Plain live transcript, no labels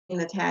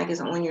the tag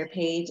is on your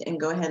page and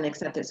go ahead and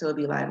accept it so it'll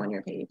be live on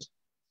your page.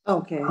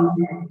 Okay.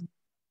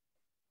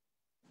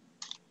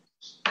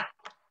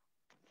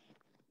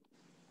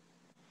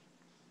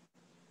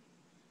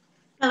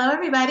 Hello,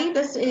 everybody.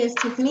 This is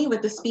Tiffany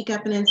with the Speak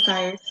Up and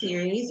Inspire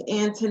series.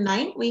 And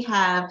tonight we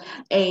have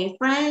a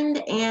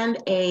friend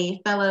and a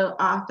fellow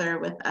author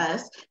with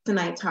us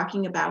tonight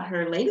talking about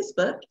her latest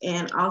book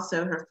and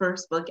also her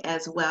first book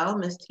as well,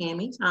 Miss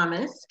Tammy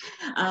Thomas.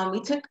 We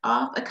took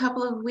off a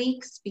couple of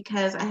weeks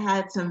because I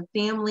had some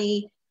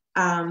family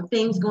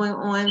things going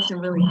on, some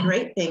really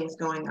great things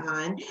going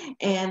on.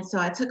 And so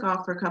I took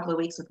off for a couple of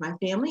weeks with my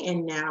family,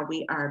 and now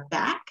we are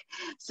back.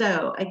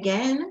 So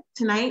again,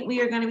 tonight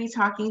we are going to be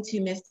talking to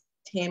Miss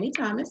Tammy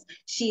Thomas.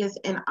 She is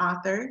an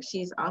author.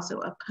 She's also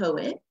a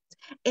poet,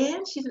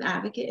 and she's an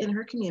advocate in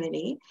her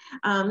community.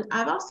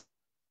 I've also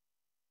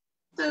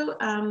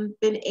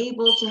been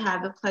able to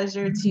have the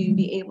pleasure to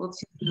be able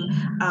to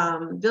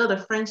build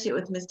a friendship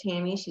with Miss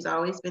Tammy. She's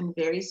always been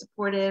very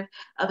supportive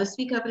of the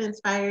Speak Up and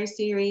Inspire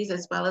series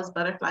as well as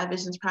Butterfly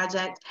Visions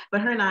Project.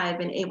 But her and I have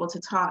been able to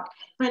talk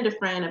friend to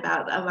friend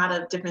about a lot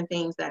of different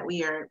things that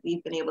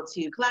we've been able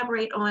to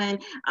collaborate on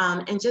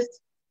and just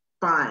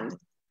bond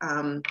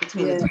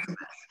between the two of us.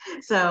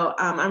 So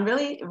I'm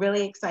really,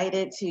 really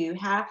excited to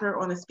have her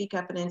on the Speak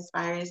Up and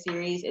Inspire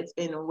series. It's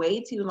been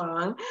way too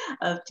long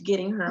of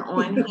getting her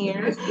on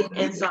here.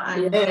 And so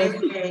I'm very,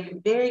 very,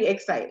 very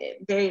excited,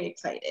 very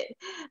excited.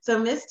 So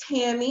Miss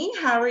Tammy,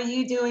 how are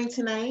you doing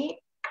tonight?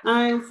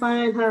 I'm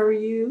fine. How are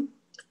you?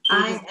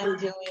 I am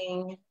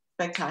doing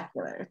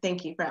spectacular.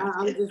 Thank you for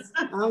asking.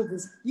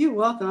 You're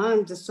welcome.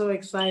 I'm just so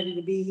excited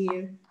to be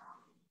here.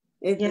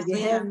 It has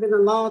been a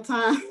long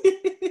time.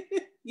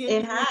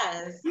 It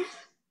has.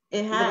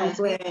 It has.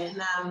 We've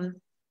been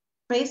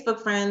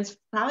Facebook friends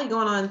probably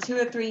going on 2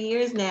 or 3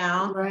 years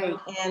now. Right.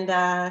 And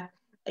I've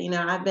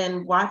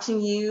been watching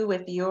you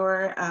with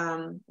your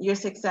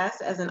success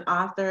as an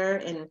author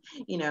and,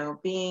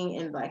 being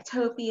in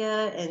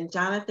Blacktopia and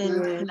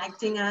Jonathan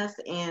connecting us.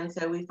 And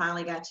so we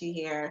finally got you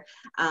here.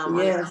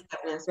 Yes.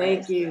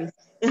 Thank you.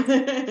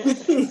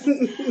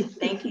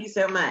 Thank you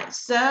so much.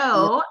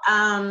 So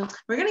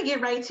we're going to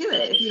get right to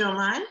it, if you don't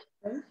mind.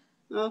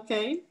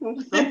 Okay.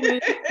 We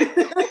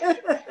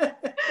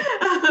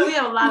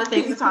have a lot of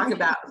things to talk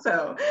about.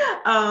 So,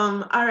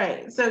 all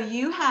right. So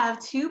you have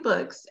 2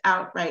 books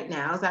out right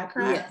now. Is that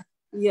correct?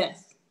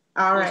 Yes.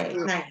 All right.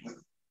 Nice.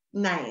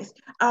 Nice.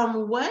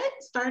 What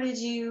started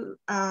you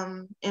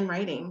in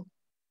writing?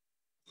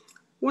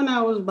 When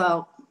I was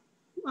about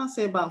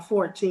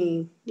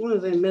 14. When I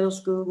was in middle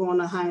school, going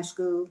to high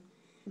school.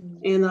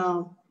 Mm-hmm.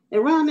 And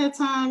around that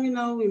time,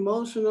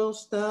 emotional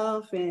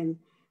stuff and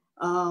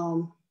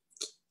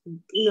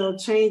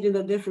changing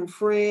the different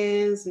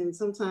friends, and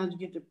sometimes you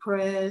get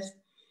depressed.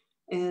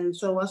 And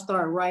so I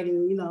started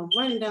writing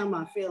down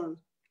my feelings.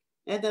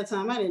 At that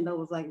time, I didn't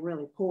know it was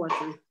really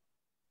poetry.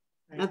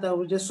 Right. I thought it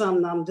was just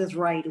something I'm just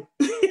writing.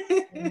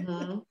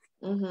 Mm-hmm.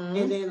 Mm-hmm.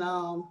 And then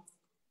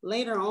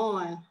later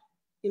on,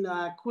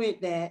 I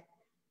quit that.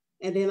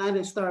 And then I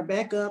didn't start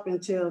back up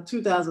until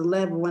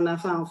 2011 when I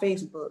found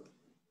Facebook.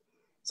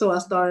 So I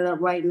started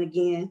up writing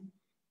again.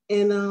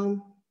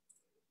 And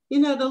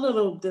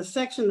the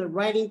section, the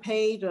writing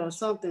page or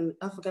something,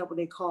 I forgot what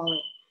they call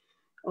it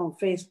on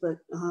Facebook.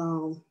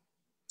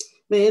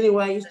 But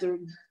anyway, I used to...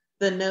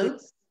 The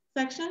notes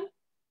section?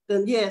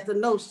 The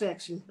notes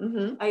section.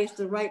 Mm-hmm. I used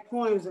to write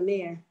poems in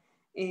there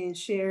and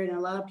share it, and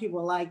a lot of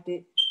people liked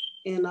it.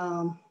 And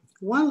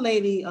one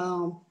lady,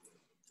 I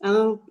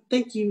don't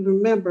think you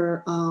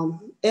remember,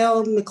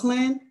 Elle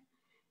McClin.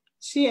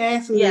 She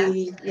asked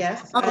me...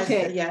 Yes.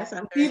 Okay. Yes,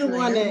 I'm She's the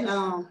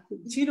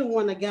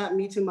one that got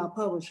me to my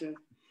publisher.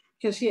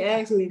 Because she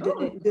asked me,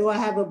 do I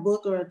have a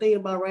book or a thing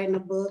about writing a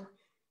book?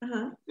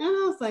 Uh-huh. And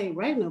I was like,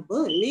 writing a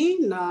book? Me?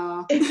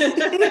 Nah. And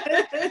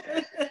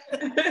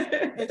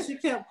she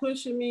kept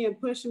pushing me.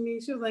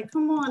 She was like,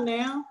 come on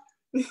now.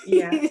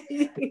 Yeah.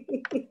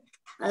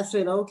 I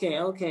said,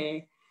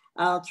 okay,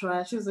 I'll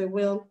try. She said,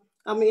 well,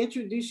 I'm going to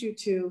introduce you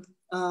to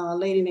a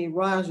lady named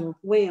Raja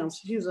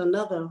Williams. She's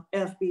another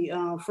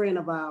FB friend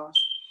of ours.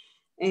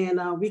 And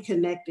we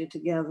connected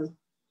together.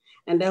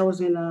 And that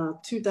was in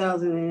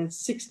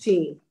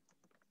 2016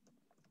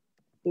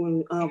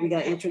 when we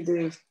got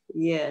introduced.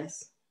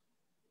 Yes.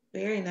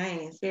 Very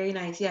nice. Very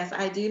nice. Yes,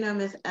 I do know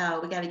Miss L.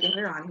 We got to get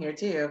her on here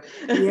too.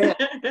 Yeah.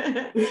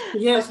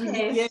 Yes.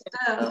 Okay, yes.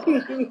 So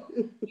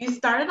you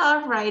started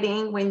off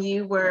writing when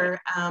you were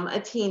a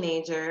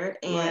teenager,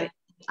 and right.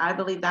 I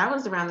believe that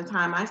was around the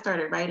time I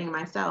started writing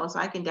myself. So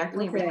I can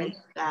definitely relate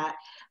to that.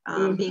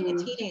 Being a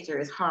teenager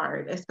is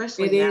hard,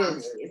 especially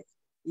nowadays.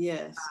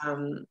 Yes.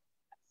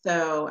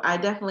 So I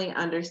definitely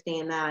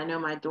understand that. I know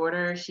my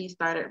daughter, she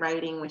started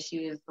writing when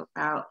she was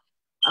about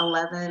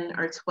 11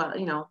 or 12,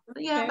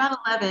 about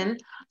 11.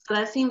 So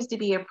that seems to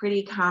be a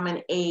pretty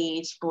common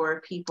age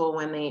for people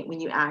when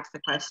you ask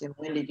the question,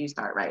 when did you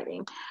start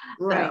writing?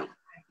 Right. So,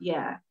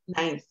 yeah,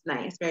 nice,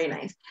 very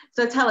nice.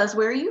 So tell us,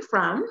 where are you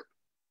from?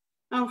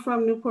 I'm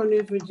from Newport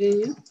News,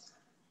 Virginia.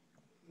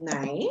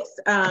 Nice.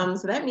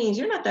 So that means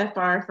you're not that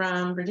far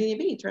from Virginia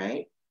Beach,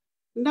 right?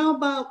 No,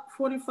 about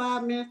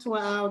 45 minutes to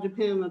an hour,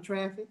 depending on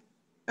traffic.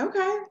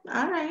 Okay.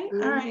 All right. All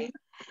Hmm. right.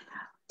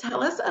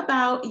 Tell us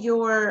about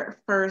your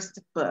first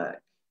book.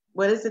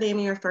 What is the name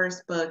of your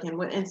first book and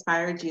what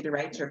inspired you to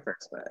write your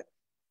first book?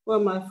 Well,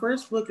 my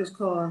first book is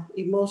called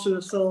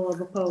Emotional Soul of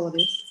a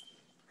Poetess.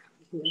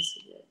 Yes.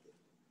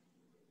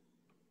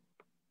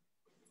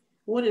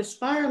 What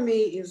inspired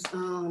me is,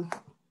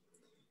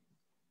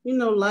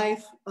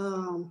 life,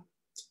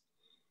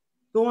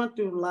 going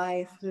through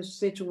life, the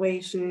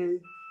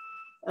situation,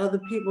 other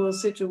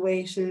people's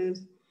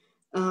situations.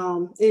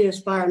 It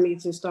inspired me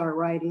to start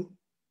writing.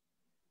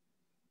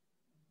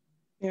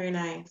 Very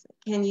nice.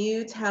 Can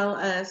you tell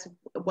us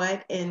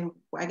what in,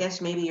 I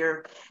guess maybe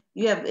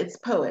it's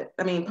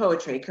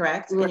poetry,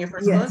 correct? In Right. your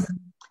first book? Yes.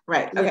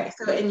 Right. Yes. Okay.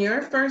 So in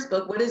your first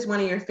book, what is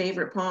one of your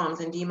favorite poems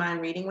and do you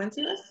mind reading one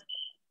to us?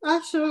 I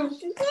sure,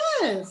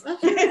 yes, I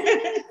sure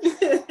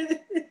can.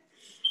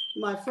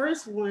 My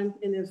first one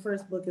in the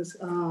first book is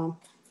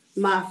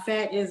My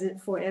Fat Isn't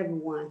for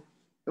Everyone.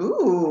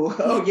 Ooh,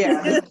 oh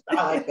yeah,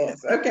 I like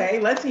this. Okay,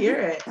 let's hear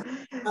it.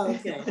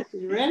 Okay,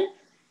 you ready?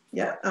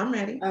 Yep, I'm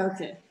ready.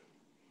 Okay.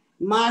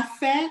 My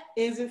fat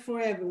isn't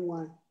for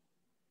everyone.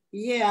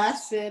 Yeah, I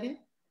said it.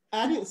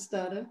 I didn't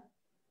stutter.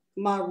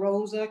 My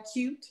rolls are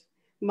cute.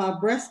 My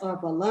breasts are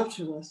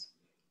voluptuous.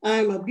 I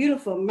am a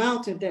beautiful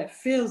mountain that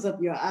fills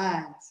up your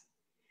eyes.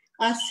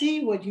 I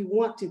see what you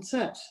want to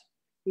touch,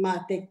 my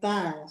thick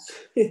thighs.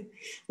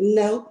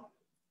 Nope,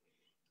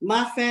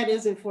 my fat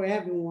isn't for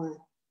everyone.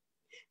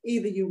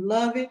 Either you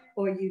love it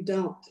or you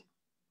don't.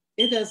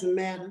 It doesn't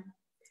matter.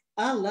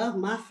 I love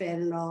my fat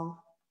and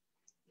all.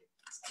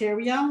 Let's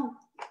carry on.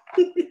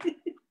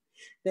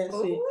 That's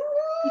it.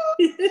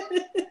 Ooh,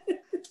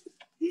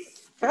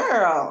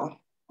 girl.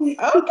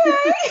 Okay.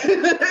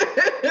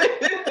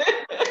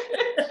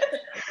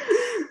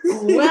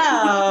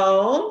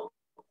 Well,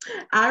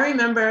 I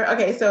remember,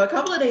 okay, so a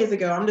couple of days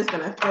ago, I'm just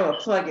going to throw a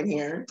plug in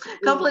here.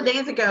 A couple of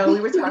days ago,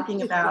 we were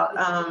talking about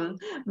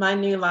my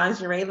new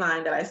lingerie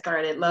line that I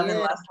started, Love and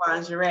Yeah, Lust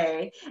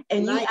Lingerie.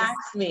 And you nice.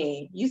 asked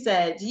me, you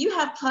said, do you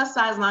have plus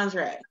size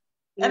lingerie?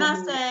 And I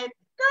Mm-hmm. said,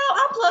 girl,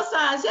 I'm plus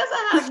size.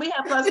 Yes, we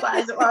have plus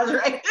size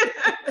lingerie.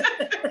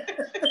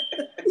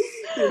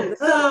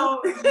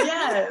 So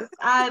yes,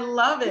 I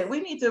love it. We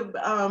need to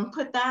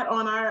put that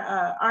on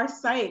our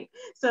site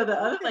so the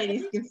other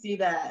ladies can see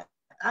that.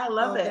 I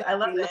love Oh, it. that'd I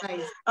love be it.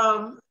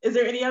 nice. Is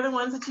there any other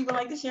ones that you would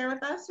like to share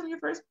with us from your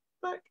first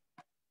book?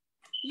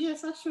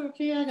 Yes, I sure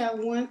can. I got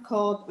one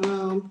called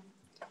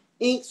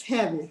Ink's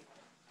Heaven.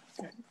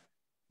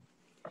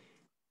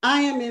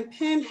 I am in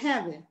pen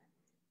heaven.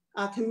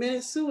 I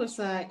committed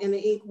suicide in the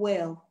ink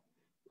well.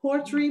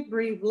 Poetry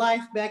breathed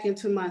life back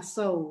into my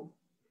soul.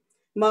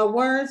 My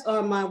words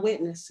are my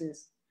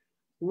witnesses,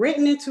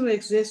 written into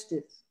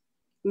existence.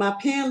 My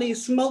pen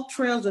leaves smoke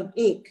trails of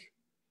ink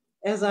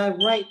as I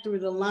write through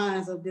the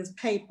lines of this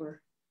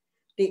paper.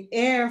 The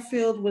air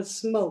filled with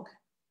smoke,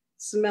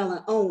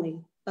 smelling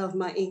only of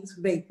my ink's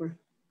vapor.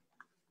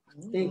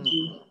 Thank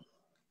you.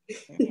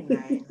 Mm, very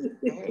nice.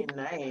 Very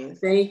nice.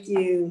 Thank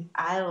you.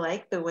 I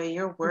like the way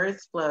your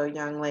words flow,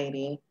 young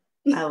lady.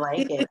 I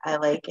like it. I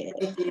like it.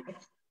 Thank you.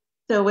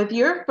 So, with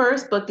your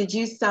first book, did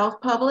you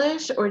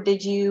self-publish or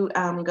did you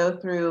go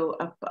through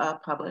a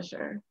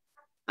publisher?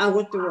 I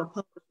went through a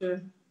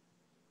publisher.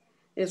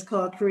 It's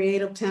called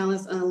Creative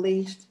Talents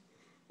Unleashed.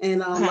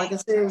 And Okay. like I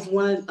said, it was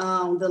one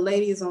of the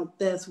ladies on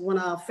that's one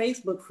of our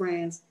Facebook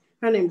friends.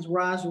 Her name is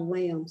Raja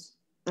Williams.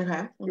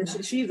 Okay. And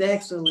Okay. she's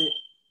excellent.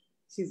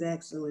 She's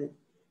excellent.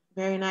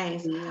 Very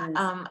nice. Yes.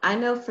 I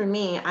know for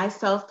me, I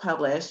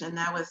self-published, and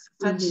that was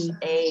such Mm-hmm.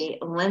 a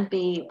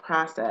lengthy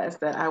process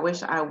that I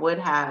wish I would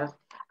have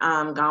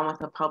gone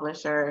with a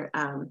publisher.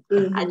 I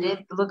Mm-hmm.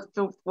 did look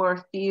for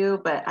a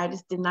few, but I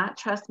just did not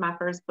trust my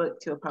first book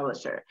to a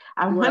publisher.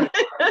 I Right. wanted,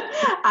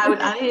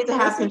 I needed to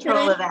have That's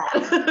control okay. of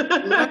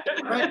Right.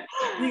 Right.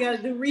 that. You got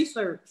to do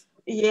research.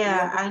 You got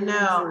Yeah, to I do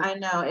know, research. I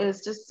know. It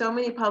was just so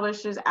many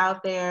publishers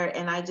out there,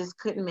 and I just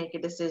couldn't make a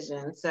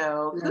decision.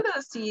 So Yeah.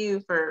 kudos to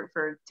you for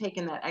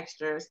taking that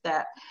extra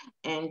step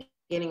and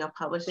getting a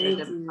publisher Thank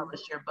to you.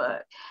 publish your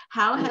book.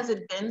 How Yeah. has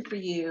it been for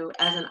you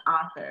as an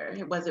author?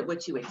 Was it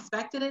what you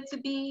expected it to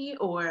be,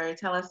 or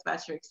tell us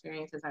about your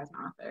experiences as an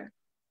author?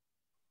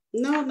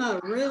 No,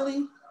 not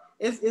really.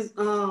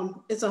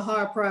 It's a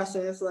hard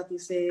process, like you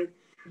said.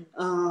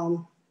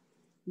 Um,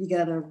 you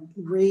gotta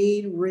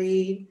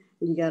read.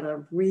 You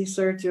gotta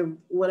research your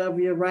whatever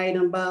you're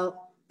writing about,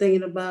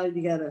 thinking about.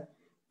 You gotta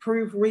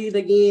proofread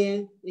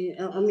again.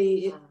 I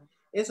mean, Mhm.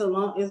 it's a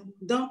long. It's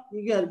don't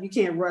you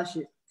can't rush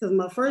it because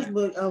my Yeah, first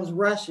book I was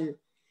rushing,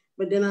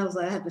 but then I was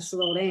like I had to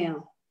slow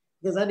down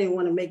because I didn't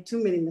want to make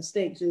too many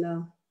mistakes.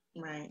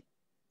 right.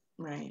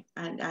 Right.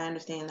 I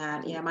understand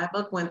that. Yeah, my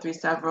book went through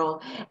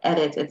several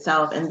edits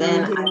itself, and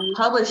then I Mm-hmm.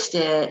 published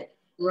it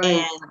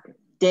and Right.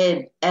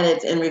 did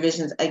edits and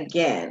revisions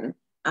again.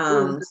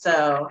 Mm-hmm.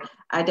 So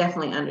I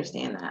definitely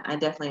understand that. I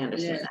definitely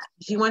understand Yes.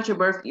 that. You want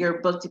your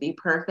book to be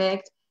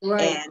perfect,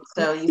 Right. and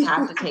so you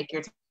have to take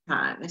your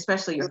time,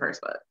 especially your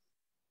first book.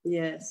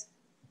 Yes.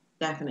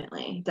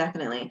 Definitely,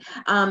 definitely.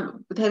 Have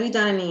you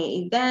done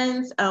any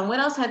events? What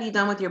else have you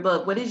done with your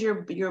book? What is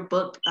your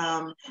book?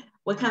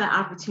 What kind of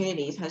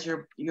opportunities has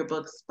your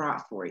books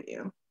brought for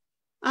you?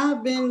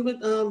 I've been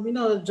with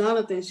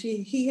Jonathan.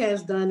 He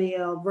has done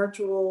a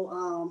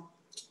virtual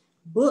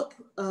book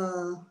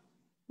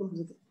what was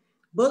it?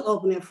 Book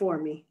opening for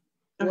me,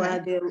 where I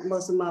Okay. did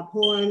most of my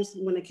poems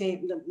when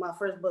my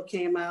first book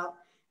came out,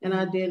 and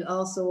I did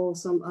also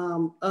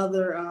some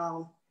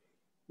other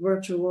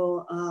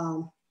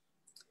virtual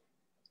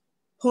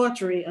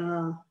poetry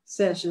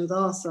sessions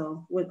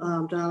also with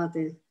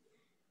Jonathan,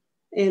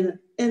 and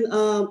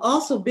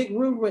also Big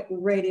Room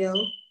Radio.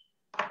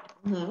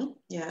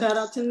 Yes. Shout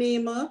out to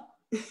Nima.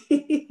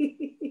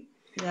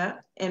 Yeah.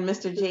 And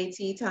Mr.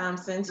 JT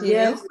Thompson too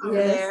Yes, over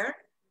yes, there.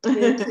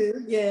 him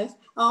too. Yes,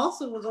 I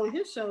also was on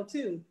his show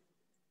too,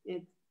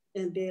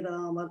 and did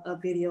a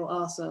video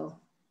also.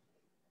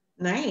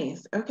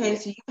 Nice. Okay, Yeah.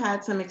 so you've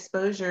had some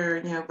exposure,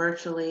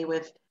 virtually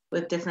with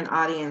different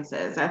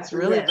audiences. That's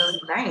really, Yes. really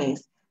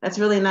nice. That's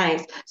really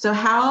nice. So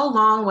how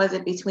long was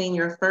it between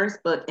your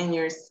first book and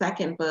your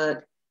second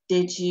book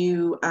did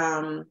you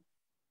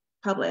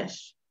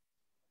publish?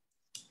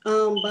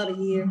 About a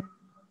year.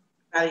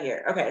 About a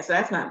year. Okay, so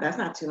that's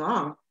not too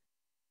long.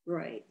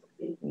 Right.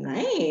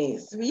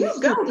 Nice. You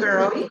go,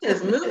 girl. You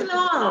just moving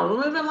along,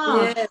 moving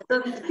along. Yeah.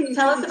 So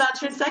tell us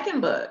about your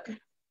second book.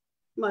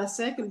 My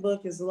second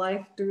book is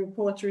Life Through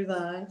Poetry's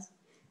Eyes,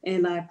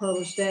 and I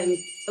published that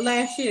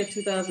last year,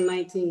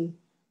 2019.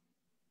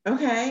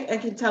 Okay,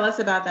 and can you tell us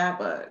about that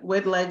book?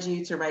 What led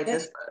you to write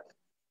this That's book?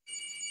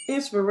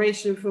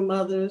 inspiration from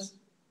others.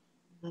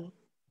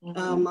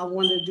 Mm-hmm. I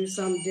wanted to do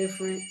something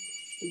different,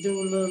 do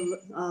a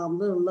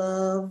little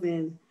love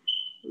and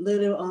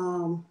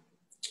little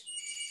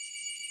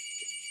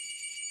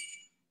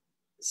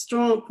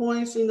strong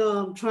points.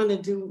 I'm trying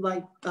to do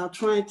like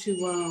trying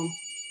to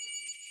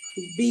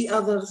be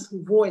others'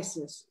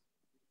 voices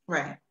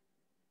Right.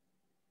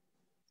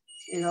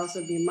 and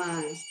also be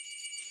mine.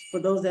 For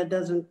those that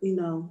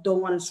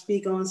don't want to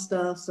speak on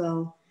stuff,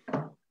 so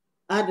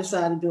I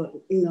decided to do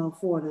it,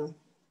 for them.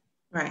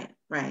 Right,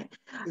 right.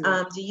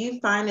 Yeah. Do you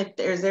find that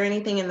is there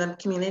anything in the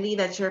community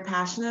that you're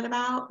passionate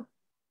about?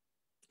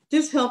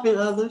 Just helping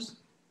others,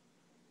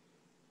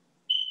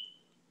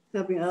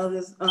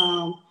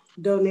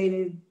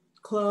 donating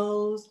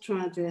clothes,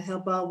 trying to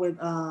help out with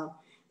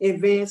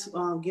events,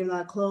 giving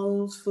out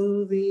clothes,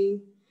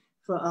 food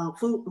for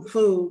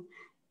food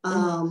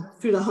Hmm.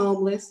 to the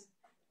homeless.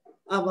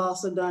 I've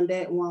also done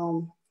that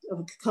one a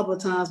couple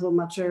of times with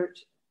my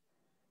church.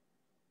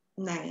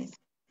 Nice.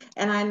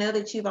 And I know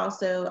that you've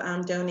also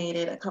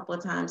donated a couple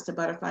of times to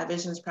Butterfly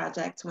Visions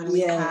Project when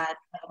we've Yes,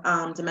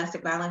 had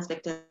domestic violence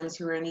victims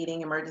who are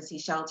needing emergency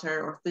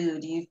shelter or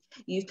food.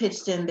 You've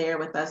pitched in there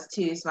with us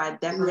too, so I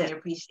definitely yes.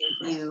 appreciate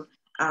you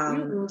I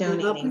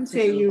donating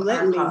appreciate to you our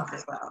letting me. cause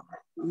as well.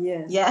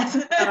 Yes. Yes.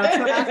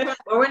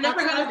 Well, we're I never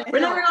try gonna to we're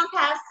never help.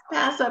 gonna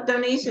pass up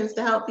donations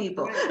to help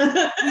people.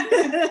 Right.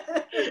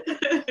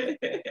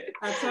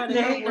 I try to help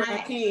Very where I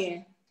nice.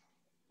 can.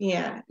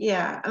 Yeah,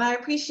 yeah. And I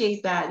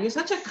appreciate that. You're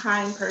such a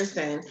kind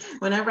person.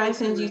 Whenever I Thank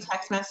send you you.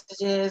 text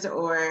messages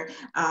or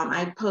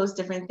I post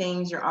different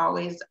things, you're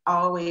always,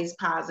 always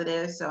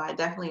positive. So I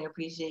definitely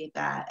appreciate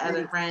that as a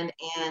Thank friend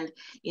and,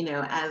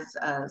 as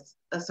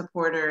a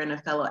supporter and a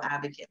fellow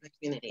advocate in the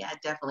community. I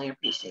definitely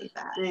appreciate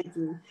that. Thank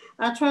you.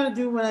 I try to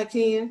do what I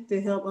can to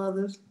help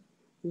others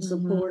and Hmm.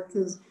 support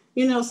because,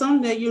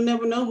 someday you'll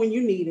never know when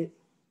you need it.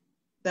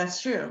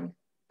 That's true.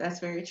 That's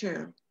very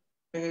true.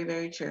 Very,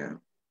 very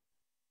true.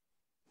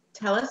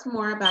 Tell us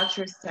more about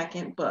your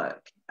second book.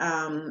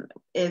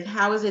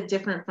 How is it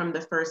different from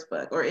the first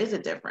book, or is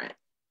it different?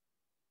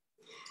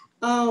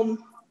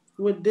 Um,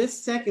 with this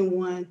second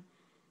one,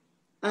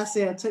 I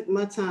say I took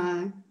my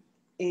time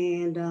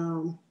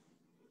and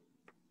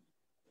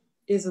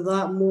it's a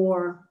lot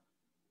more,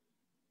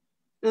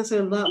 I say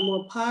a lot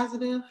more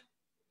positive,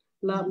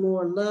 a lot Mhm.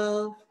 more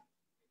love,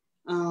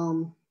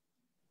 um,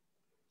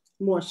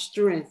 more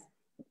strength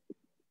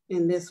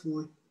in this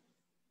one.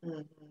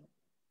 Mhm.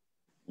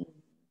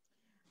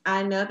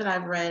 I know that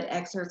I've read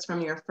excerpts from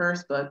your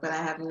first book, but I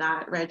have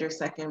not read your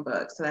second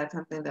book. So that's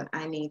something that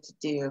I need to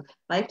do.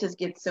 Life just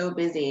gets so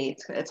busy.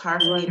 It's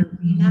hard for me Right. to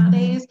read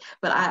nowadays,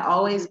 but I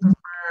always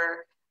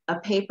prefer a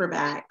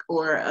paperback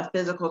or a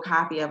physical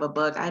copy of a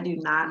book. I do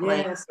not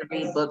like Yes, to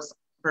read books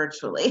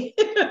virtually.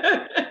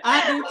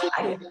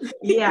 I do too.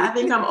 Yeah, I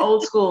think I'm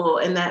old school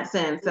in that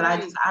sense that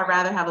Right, I'd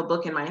rather have a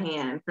book in my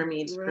hand for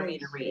me right.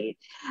 to read.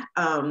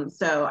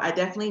 So I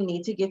definitely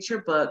need to get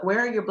your book. Where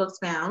are your books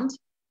found?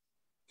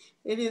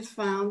 It is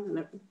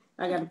found.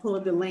 I got to pull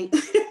up the link.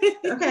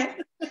 Okay.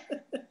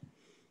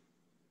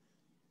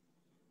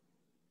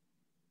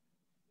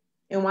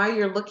 And while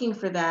you're looking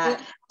for Yeah,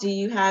 that, do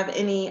you have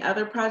any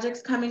other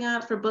projects coming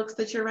up for books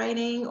that you're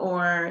writing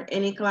or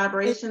any it,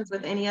 collaborations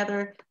with any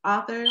other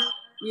authors?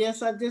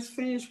 yes, I just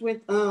finished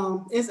with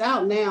it's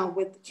out now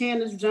with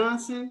Candace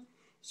Johnson.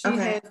 She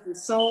Okay. has the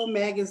Soul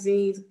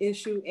Magazine's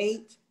issue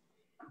 8,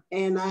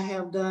 and I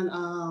have done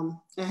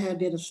I had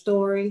did a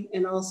story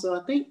and also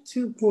I think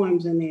 2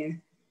 poems in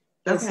there.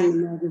 that's Okay.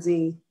 in the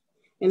magazine,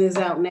 and it's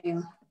out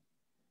now.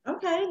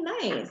 Okay,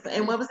 nice.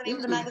 And what was the name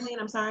of the magazine?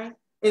 I'm sorry.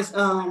 It's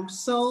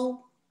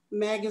Soul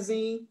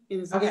Magazine,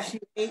 and it's Okay. issue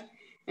 8,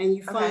 and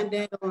you Okay. find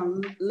that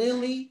on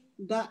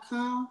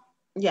lily.com.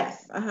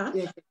 Yes. Uh-huh.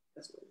 Yes,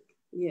 that's what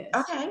yes.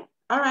 Okay.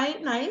 All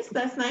right. Nice.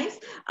 That's nice.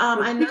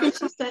 But I you can,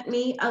 noticed you sent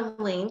me a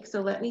link,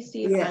 so let me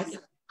see if I yes. can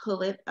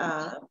pull it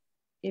up.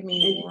 Give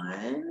me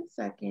And 1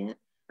 second.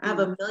 I have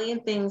you, a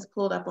million things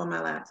pulled up on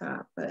my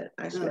laptop, but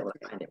I should be able to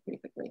okay. find it pretty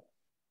quickly.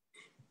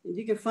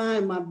 You can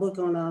find my book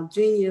on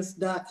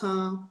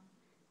genius.com,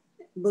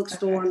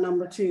 bookstore Okay.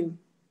 number 2.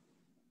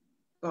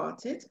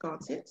 Got it.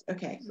 Got it.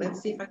 Okay.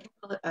 Let's see if I can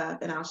pull it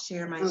up, and I'll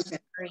share my Okay.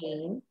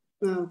 screen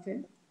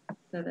Okay.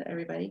 so that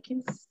everybody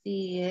can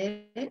see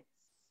it.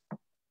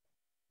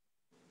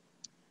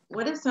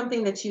 What is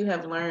something that you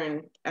have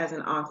learned as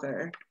an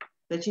author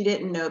that you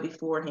didn't know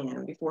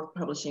beforehand, before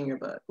publishing your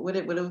book? What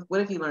have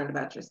you learned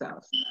about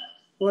yourself?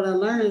 What I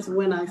learned is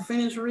when I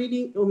finish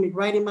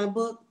writing my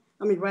book,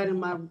 writing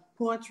my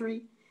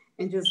poetry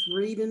and just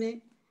reading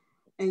it,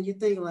 and you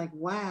think like,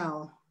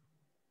 wow,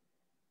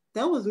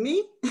 that was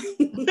me.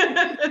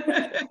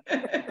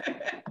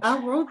 I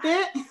wrote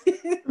that.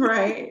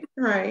 Right,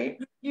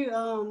 right.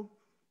 You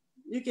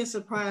get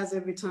surprised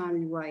every time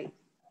you write,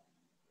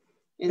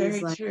 and it's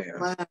Very like, true.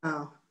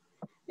 wow,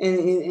 and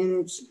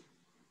it's,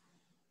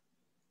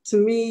 to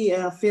me,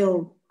 I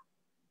feel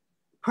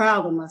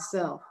proud of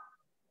myself.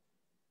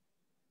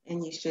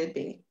 And you should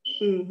be.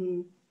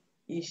 Mm-hmm.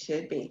 You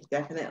should be,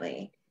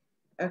 definitely.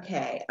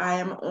 Okay, I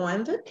am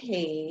on the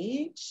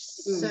page.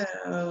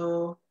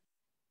 So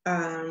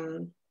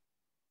um,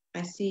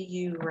 I see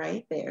you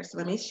right there. So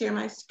let me share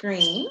my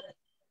screen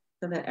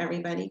so that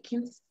everybody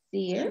can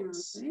see it.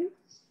 Okay.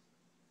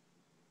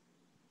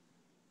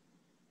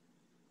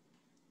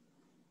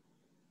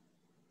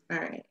 All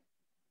right.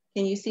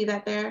 Can you see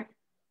that there?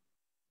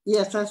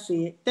 Yes, I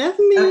see it. That's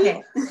me.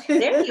 Okay,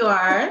 there you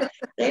are.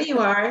 There you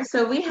are.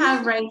 So we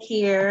have right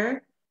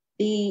here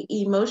the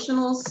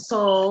emotional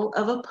soul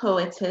of a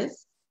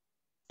poetess.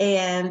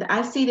 And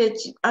I see that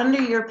under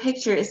your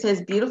picture it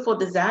says beautiful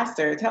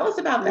disaster. Tell us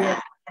about Yeah.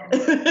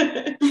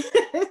 that.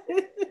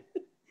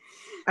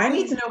 I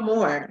need to know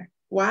more.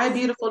 Why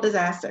beautiful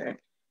disaster?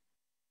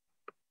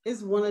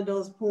 It's one of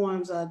those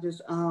poems I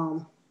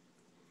don't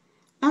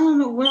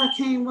know where I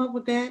came up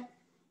with that,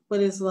 but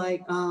it's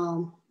like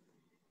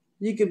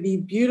you could be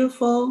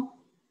beautiful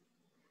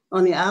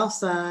on the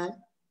outside,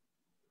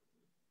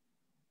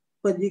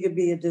 but you could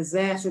be a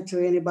disaster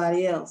to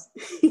anybody else.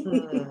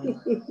 Mm.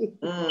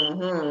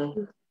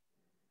 Mm-hmm.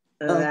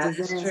 A That's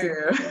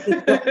disaster.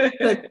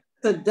 true.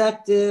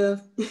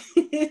 Seductive,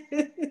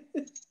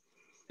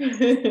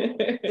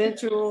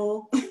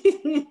 sensual.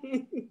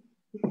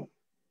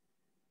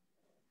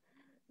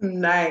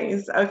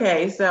 Nice.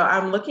 Okay, so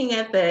I'm looking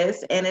at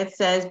this and it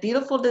says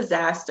beautiful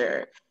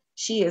disaster.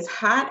 She is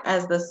hot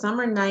as the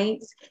summer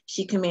nights.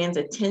 She commands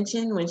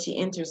attention when she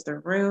enters the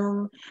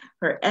room.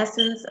 Her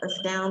essence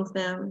astounds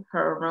them.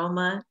 Her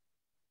aroma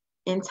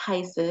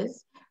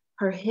entices.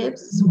 Her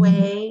hips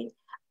sway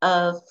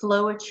of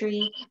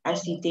flowetry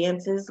as she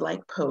dances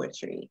like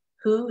poetry.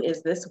 Who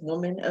is this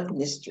woman of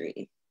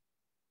mystery?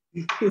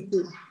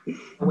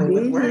 Away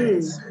with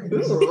words.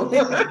 Ooh.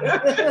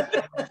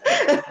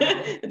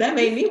 That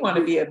made me want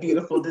to be a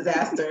beautiful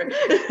disaster.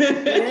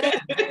 Yeah.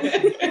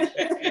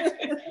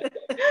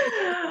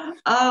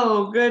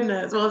 Oh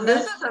goodness. Well,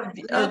 this is a Match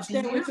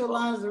that with your beautiful.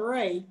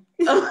 lingerie.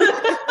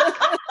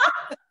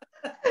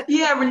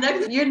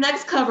 Yeah, your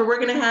next cover, we're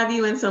gonna have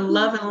you in some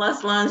Love and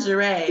Lust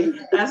lingerie.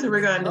 That's what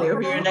we're gonna do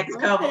for your next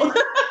couple. Okay.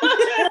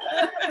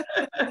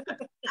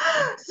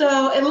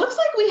 So it looks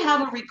like we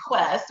have a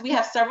request. We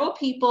have several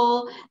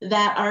people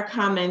that are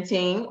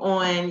commenting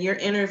on your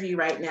interview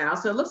right now.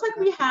 So it looks like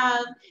we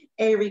have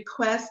a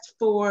request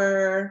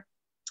for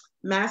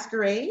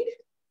Masquerade.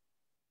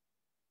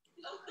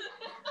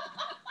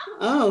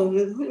 Oh,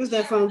 who was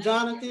that from?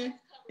 Jonathan?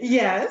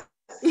 Yes.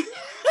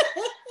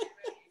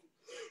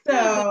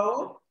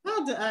 So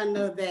How do I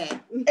know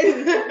that?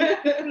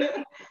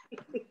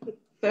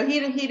 so he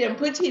didn't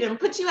put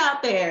you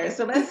out there.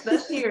 So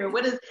let's hear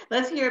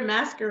let's hear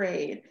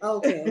Masquerade.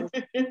 Okay.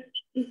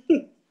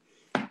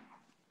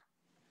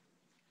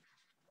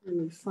 Let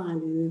me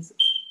find it.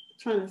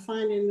 Trying to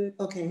find it.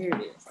 Okay, here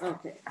it is.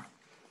 Okay.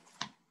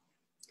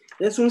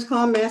 This one's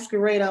called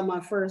Masquerade, out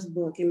my first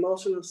book,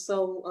 Emotional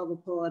Soul of a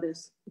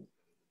Poetess.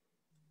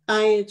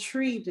 I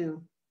intrigued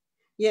him,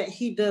 yet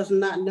he does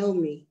not know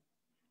me.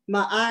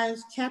 My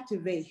eyes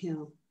captivate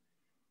him.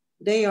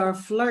 They are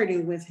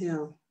flirting with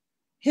him,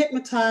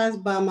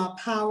 hypnotized by my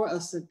power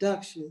of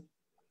seduction.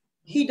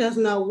 He does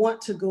not want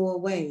to go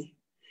away.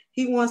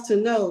 He wants to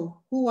know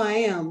who I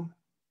am,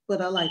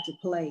 but I like to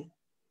play.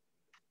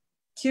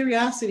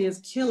 Curiosity is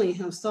killing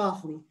him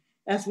softly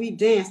as we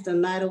dance the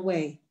night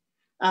away.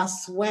 Our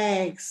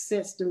swag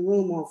sets the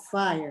room on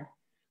fire,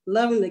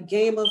 loving the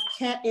game of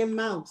cat and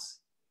mouse.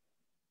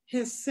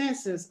 His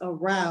senses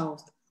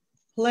aroused,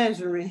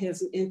 pleasuring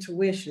his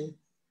intuition.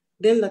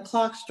 Then the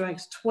clock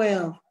strikes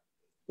 12.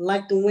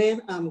 Like the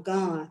wind, I'm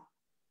gone.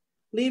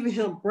 leaving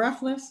him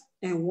breathless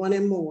and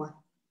wanting more.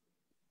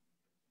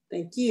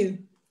 Thank you.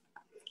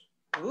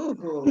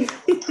 Ooh,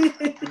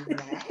 nice,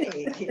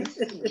 nice.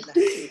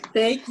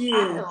 Thank I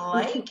you.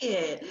 like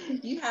it.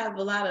 You have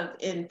a lot of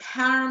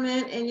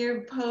empowerment in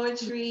your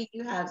poetry.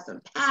 You have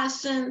some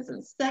passion,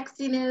 some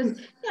sexiness.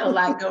 You got a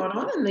lot going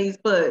on in these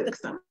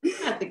books. I'm gonna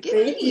have to get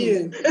Thank these.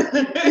 you.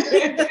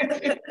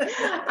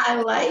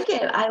 I like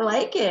it. I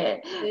like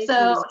it. Thank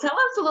So you. tell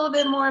us a little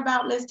bit more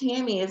about Miss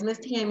Tammy. Is Miss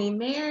Tammy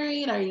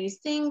married? Are you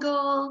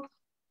single?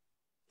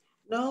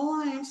 No,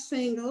 I am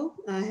single.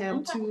 I have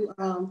Okay.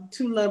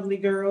 two lovely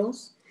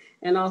girls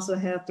and also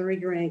have 3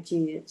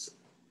 grandkids.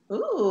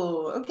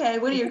 Ooh, okay.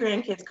 What do your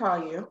grandkids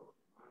call you?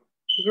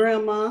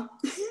 Grandma.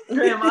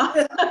 Grandma.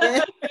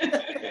 Yeah.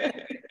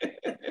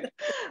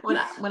 When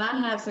I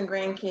have some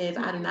grandkids,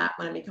 I do not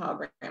want to be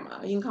called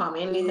grandma. You can call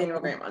me anything Yeah.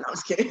 but grandma. No, I'm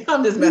just kidding.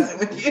 I'm just messing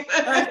with you.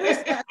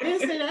 I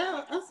didn't say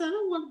that. I said I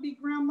don't want to be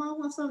grandma. I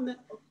want something that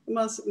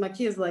my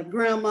kids like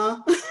grandma.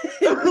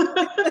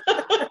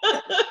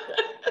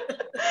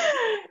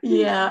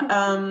 Yeah,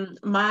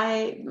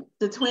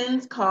 the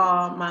twins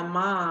call my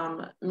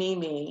mom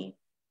Mimi,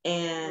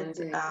 and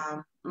Okay.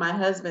 my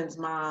husband's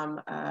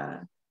mom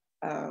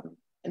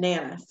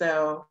Nana.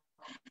 So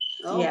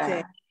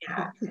Okay.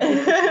 yeah,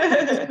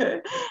 yeah.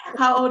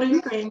 How old are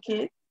your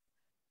grandkids?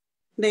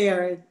 They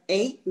are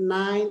 8,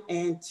 9,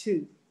 and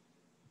 2.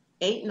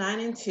 8, 9,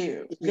 and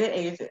 2. Yeah. Good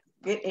ages.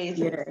 Good ages.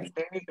 Yes.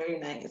 Very, very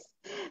nice.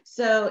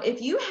 So,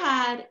 if you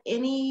had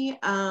any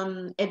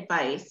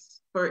advice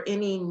for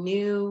any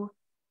new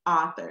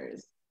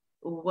authors,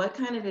 what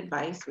kind of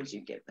advice would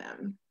you give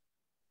them?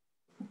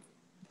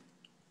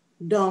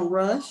 Don't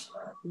rush.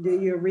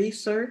 Do your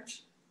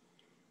research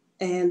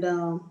and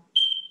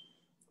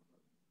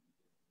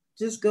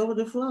just go with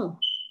the flow.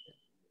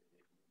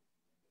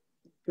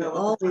 But Go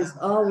with the always,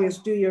 flow. always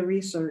do your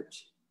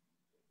research.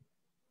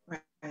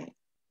 Right,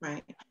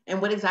 right.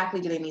 And what exactly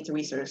do they need to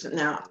research?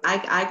 Now, I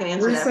can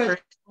answer that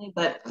Research, personally,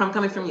 but from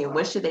coming from you,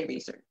 what should they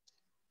research?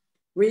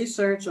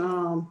 research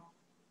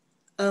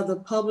other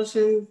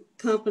publishing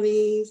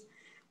companies.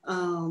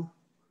 Um,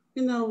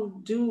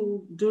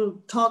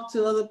 do talk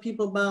to other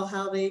people about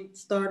how they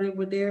started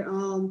with their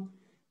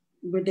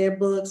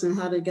books and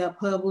how they got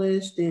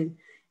published, and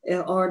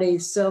are they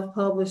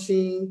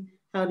self-publishing?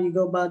 How do you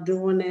go about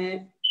doing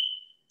that?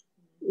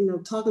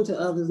 Talking to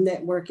others,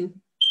 networking.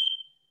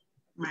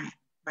 Right,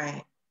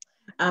 right.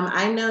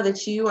 I know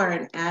that you are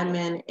an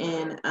admin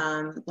in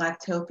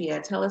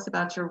Blacktopia. Tell us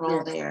about your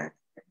role Yes. there.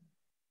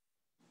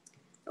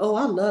 Oh,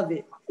 I love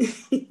it.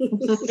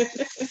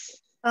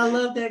 I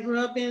love that. Grew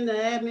up in the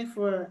admin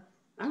for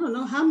I don't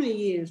know how many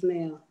years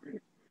now.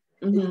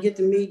 And you Hmm. get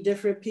to meet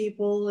different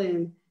people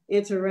and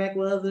interact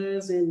with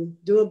others and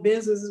doing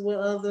businesses with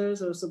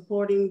others or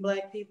supporting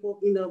Black people,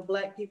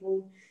 Black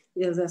people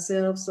as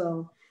ourselves.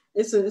 So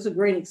it's a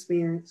great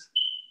experience.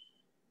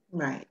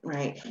 Right,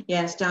 right.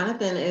 Yes,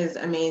 Jonathan is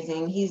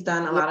amazing. He's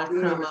done a Yes, lot of he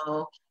is.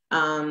 promo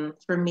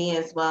for me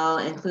as well,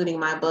 including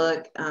my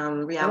book,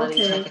 Reality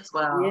Okay. Check as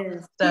well.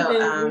 Yes.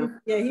 So,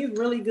 He's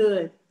really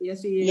good.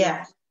 Yes, he is.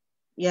 yeah,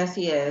 yes,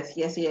 he is.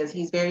 Yes, he is.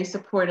 He's very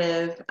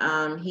supportive.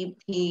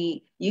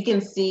 You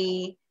can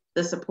see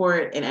the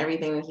support in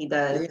everything that he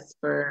Yeah. does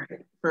for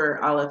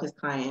all of his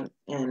clients,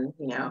 and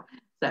so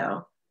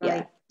yeah,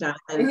 Right.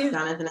 And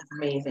Jonathan is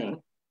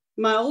amazing.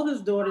 my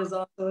oldest daughter is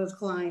also his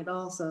client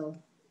also.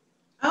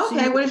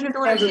 Okay, She what does your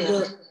daughter has a do?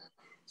 book.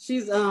 She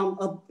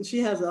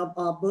has a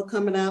book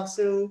coming out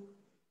soon.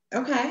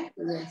 Okay.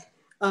 Yes.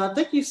 I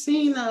think you've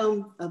seen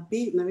a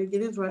bee. Let me get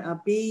this right. A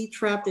bee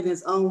trapped in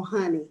its own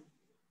honey.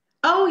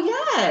 Oh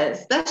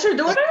yes, that's your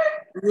daughter.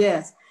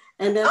 Yes,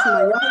 and that's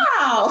my young.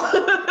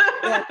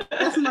 Yeah, Oh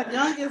that's my wow.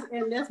 youngest,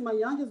 and that's my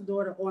youngest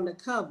daughter on the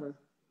cover.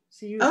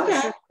 She used the Okay.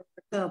 sister on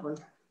the cover.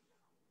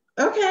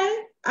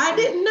 Okay. I Yeah.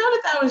 didn't know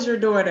that was your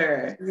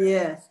daughter.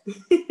 Yes.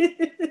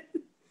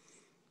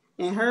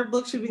 And her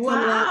book should be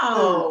coming out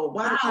soon, Wow.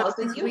 sometime Wow.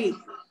 So this week.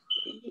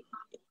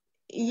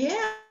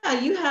 yeah,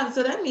 you have,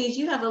 so that means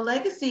you have a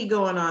legacy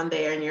going on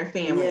there in your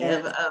family of,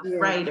 Yes, of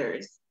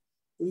yes,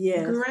 yes.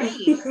 yes.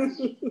 Great.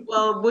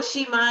 Well, would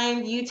she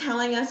mind you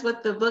telling us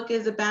what the book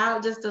is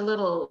about? Just a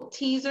little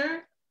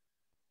teaser?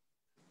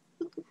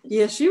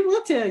 Yeah, she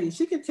will tell you.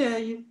 She can tell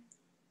you.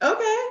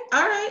 Okay.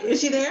 All right. Is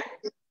she there?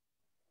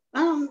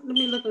 Let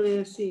me look at her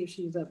and see if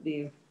she's up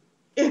there.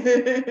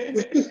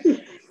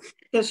 Because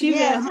she's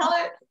Yeah, at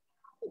home.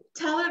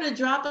 tell her to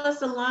drop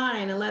us a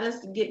line and let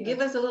us give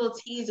us a little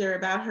teaser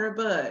about her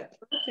book.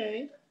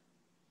 Okay.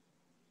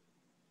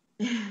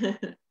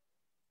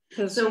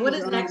 Because So what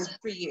she's is next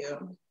for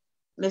you,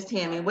 Miss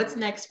Tammy? What's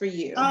next for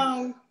you?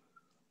 um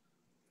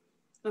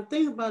I'm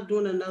thinking about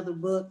doing another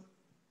book.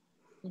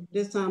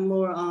 This time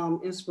more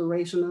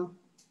inspirational.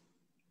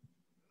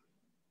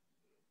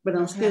 But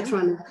Okay.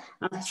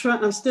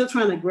 I'm still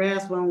trying to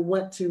grasp on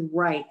what to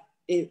write.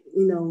 It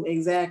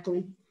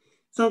exactly.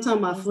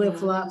 Sometimes I flip Hmm.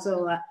 flop,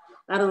 so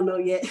I don't know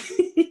yet.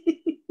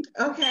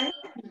 Okay.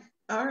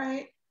 All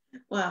right.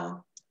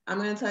 Well, I'm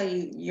going to tell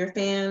you, your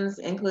fans,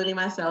 including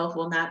myself,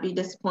 will not be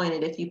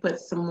disappointed if you put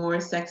some more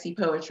sexy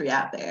poetry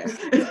out there.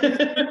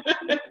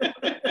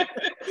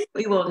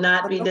 We will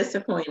not be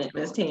disappointed,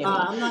 Miss Tammy.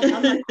 I'm not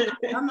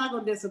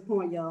gonna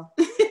disappoint y'all.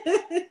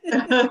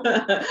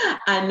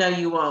 I know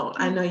you won't.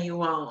 I know you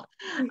won't.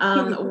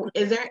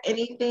 Is there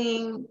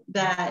anything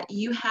that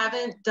you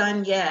haven't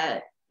done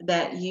yet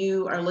that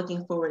you are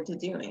looking forward to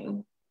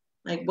doing?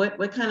 Like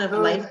what kind of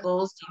life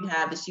goals do you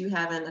have that you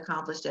haven't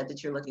accomplished yet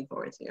that you're looking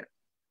forward to?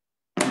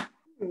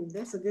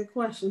 That's a good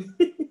question.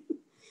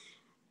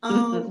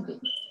 um,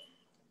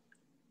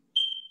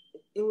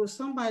 it was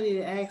somebody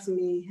that asked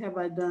me, have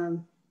I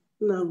done,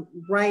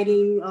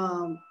 writing,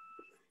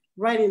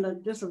 writing a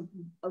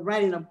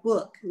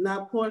book,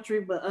 not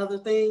poetry, but other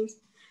things.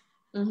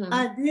 Mm-hmm.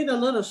 I did a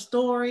little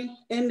story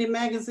in the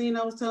magazine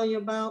I was telling you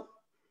about,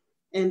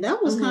 and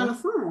that was kind of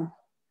fun.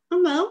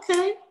 I'm like,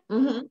 okay,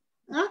 I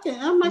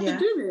might could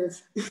do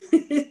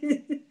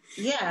this.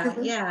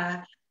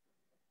 Yeah.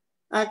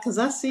 Because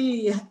I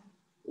see,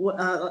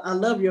 I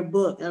love your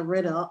book. I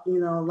read it, a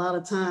lot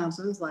of times.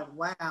 So it's like,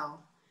 wow.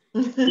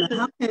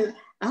 Now, I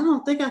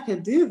don't think I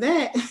could do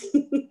that.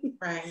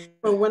 Right.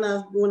 But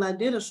when I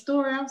did a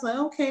story, I was like,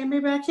 okay,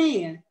 maybe I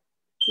can.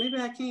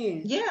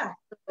 Yeah.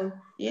 So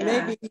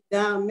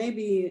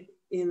maybe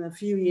in a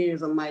few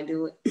years I might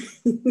do it.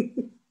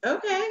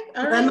 Okay.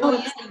 All right. Well,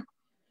 yeah.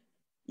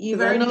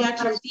 You've already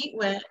got your feet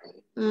wet.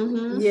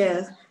 Mm-hmm.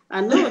 Yes, I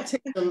know it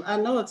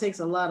takes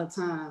a lot of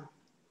time.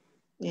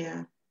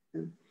 Yeah.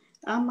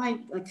 I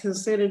might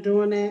consider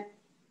doing that.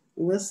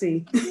 We'll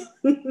see.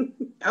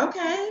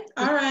 Okay.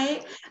 All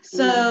right.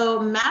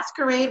 So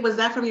Masquerade, was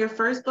that from your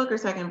first book or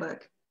second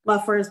book?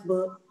 My first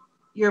book.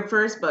 Your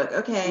first book.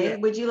 Okay. Yeah.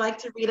 Would you like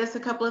to read us a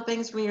couple of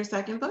things from your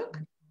second book?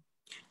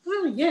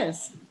 Oh,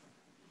 yes.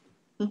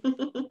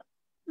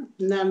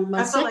 Now,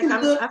 I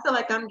feel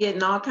like I'm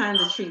getting all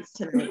kinds of treats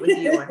tonight with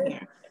you on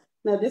here.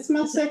 Now, this is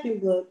my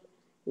second book,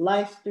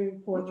 Life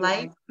Through Poetry.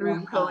 Life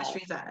Through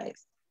Poetry's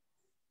Eyes.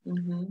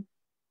 Mm-hmm.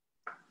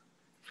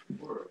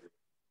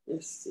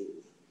 Let's see.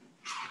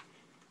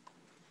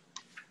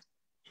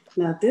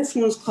 Now, this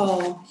one's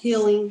called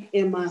Healing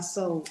in My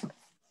Soul.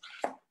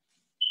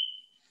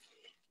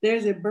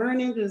 There's a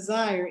burning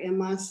desire in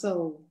my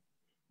soul,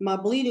 my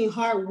bleeding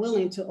heart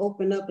willing to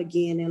open up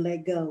again and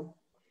let go.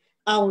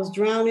 I was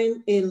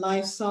drowning in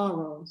life's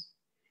sorrows,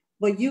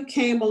 but you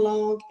came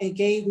along and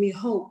gave me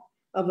hope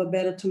of a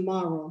better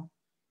tomorrow.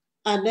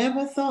 I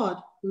never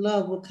thought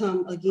love would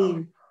come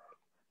again,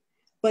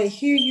 but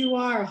here you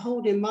are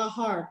holding my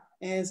heart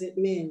as it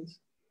mends.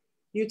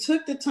 You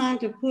took the time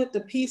to put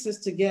the pieces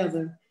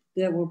together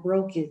that were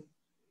broken,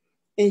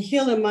 and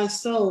healing my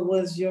soul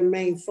was your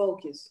main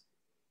focus.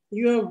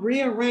 You have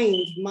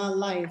rearranged my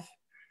life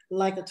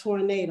like a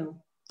tornado.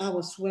 I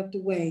was swept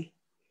away.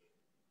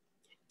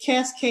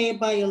 Cascade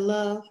by your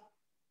love,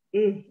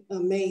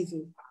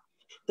 amazing.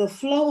 The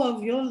flow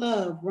of your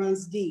love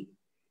runs deep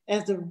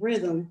as the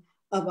rhythm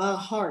of our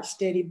heart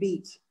steady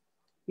beats.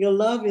 Your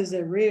love is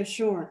a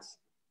reassurance.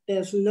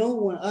 There's no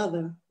one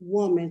other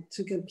woman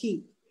to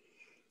compete.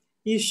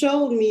 You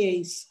showed me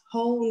a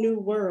whole new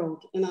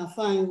world, and I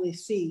finally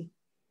see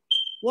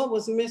what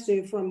was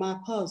missing from my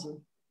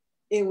puzzle.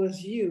 It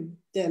was you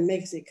that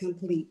makes it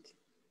complete.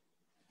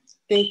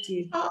 Thank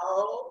you.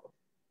 Oh,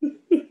 that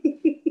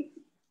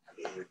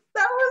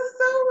was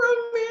so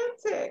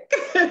romantic.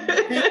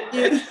 Thank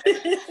you.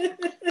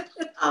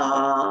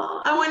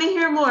 Oh, I want to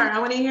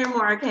hear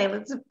more. Okay,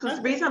 let's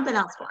read something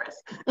else for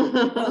us.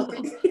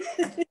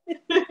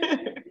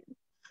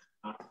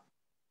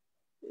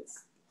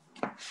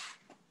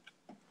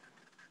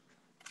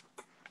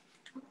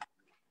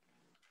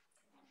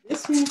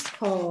 This one's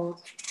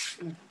called,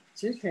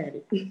 just had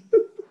it.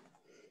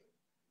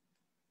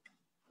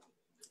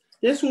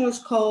 This one's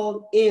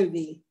called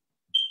Envy.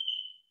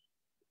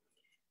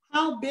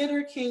 How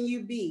bitter can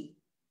you be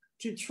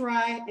to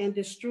try and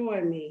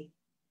destroy me?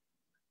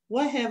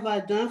 What have I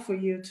done for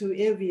you to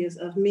envious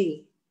of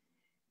me?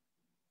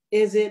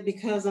 Is it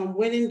because I'm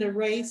winning the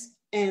race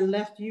and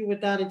left you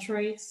without a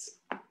trace?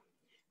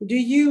 Do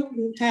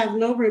you have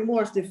no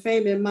remorse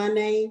defaming my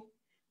name,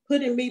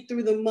 putting me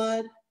through the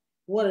mud?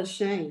 What a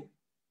shame.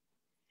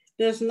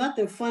 There's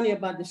nothing funny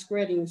about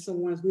discrediting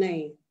someone's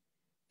name.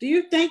 Do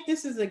you think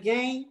this is a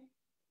game?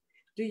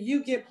 Do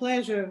you get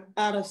pleasure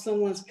out of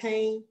someone's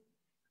pain?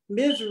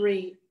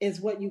 Misery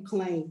is what you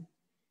claim.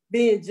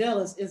 Being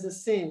jealous is a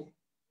sin.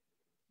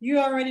 You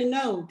already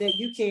know that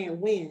you can't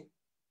win.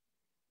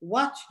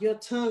 Watch your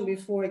tongue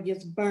before it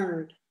gets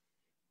burned,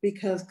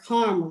 because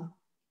karma,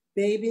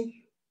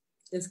 baby,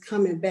 is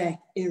coming back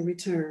in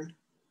return.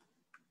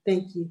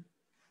 Thank you.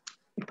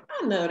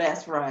 I know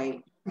that's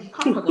right.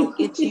 Karma gonna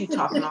get you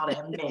talking all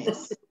that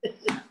mess.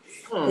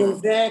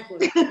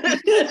 Exactly.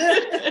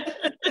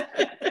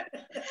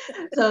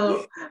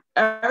 So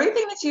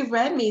everything that you've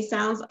read me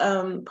sounds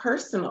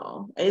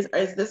personal. Is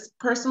this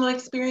personal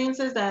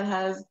experiences that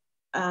has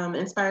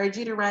inspired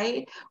you to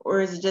write,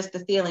 or is it just the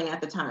feeling at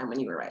the time when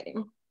you were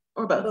writing,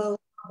 or both?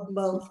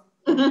 Both.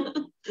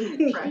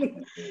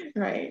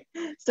 Right.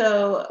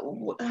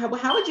 So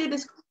how would you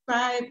describe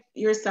describe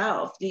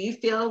yourself? Do you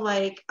feel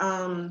like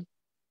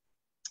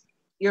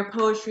your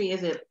poetry,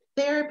 is it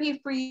therapy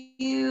for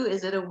you?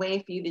 Is it a way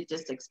for you to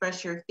just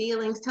express your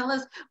feelings? Tell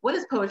us, what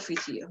is poetry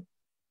to you?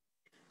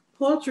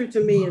 Poetry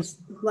to me is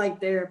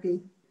like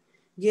therapy,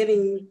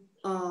 getting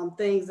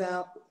things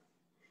out.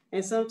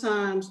 And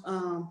sometimes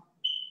I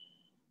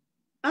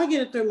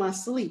get it through my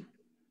sleep.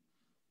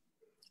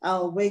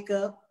 I'll wake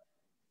up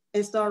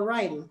and start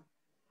writing.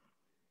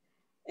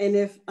 And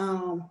if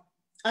I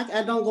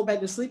don't go back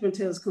to sleep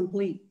until it's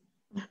complete.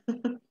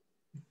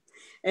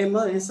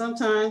 And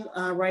sometimes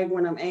I write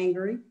when I'm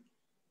angry.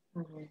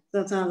 Mm-hmm.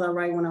 Sometimes I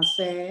write when I'm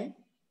sad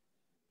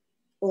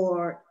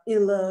or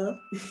in love,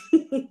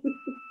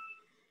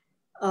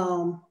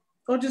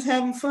 or just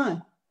having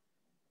fun.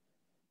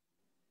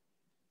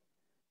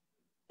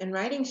 And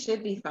writing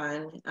should be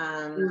fun.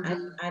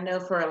 I know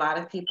for a lot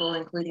of people,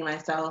 including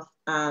myself,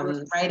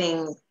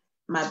 writing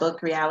my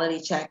book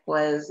Reality Check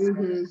was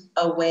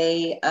a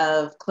way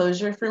of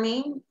closure for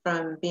me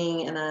from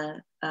being in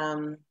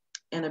an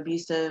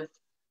abusive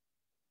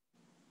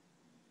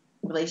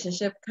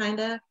relationship, kind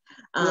of.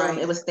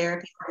 It was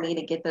therapy for me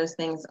to get those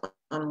things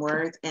on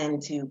words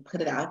and to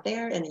put it out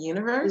there in the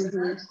universe.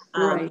 So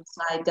I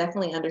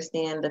definitely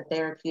understand the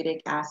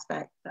therapeutic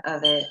aspect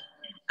of it.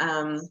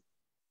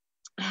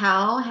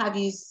 How have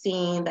you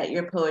seen that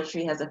your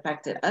poetry has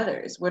affected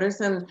others? What are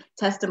some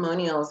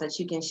testimonials that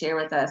you can share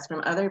with us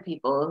from other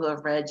people who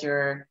have read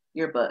your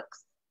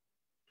books?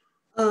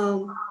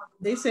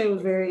 They say it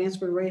was very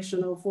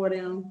inspirational for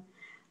them,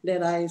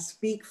 that I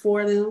speak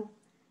for them,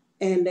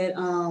 and that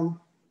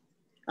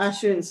I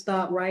shouldn't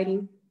stop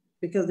writing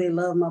because they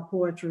love my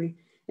poetry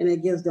and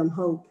it gives them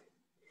hope.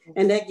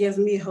 And that gives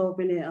me hope,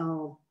 and it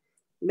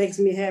makes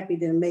me happy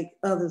to make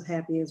others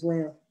happy as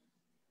well.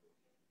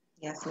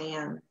 Yes,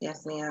 ma'am.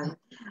 Yes, ma'am.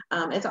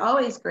 It's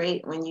always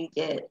great when you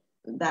get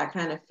that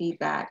kind of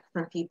feedback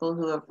from people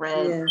who have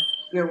read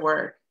your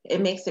work.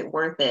 It makes it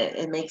worth it.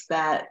 It makes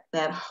that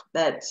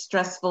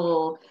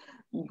stressful,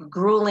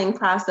 grueling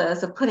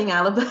process of putting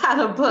out a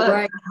book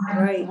worth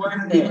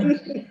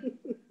it.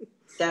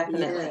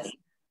 Definitely. Yes.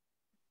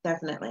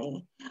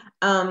 Definitely.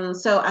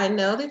 So I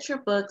know that your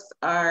books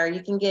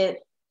you can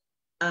get,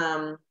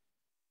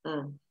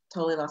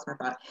 totally lost my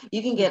thought.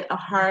 You can get a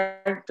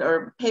hard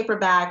or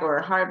paperback or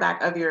a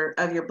hardback of your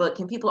book.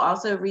 Can people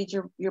also read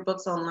your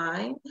books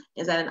online?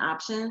 Is that an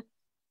option?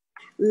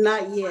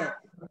 Not yet.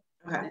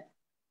 Okay.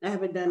 I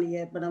haven't done it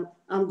yet, but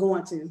I'm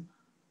going to.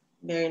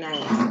 Very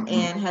nice.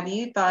 And have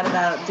you thought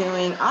about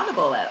doing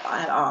Audible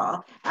at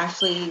all?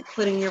 Actually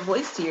putting your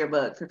voice to your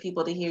book for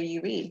people to hear you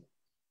read?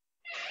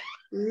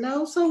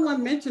 No,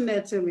 someone mentioned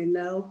that to me.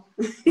 No.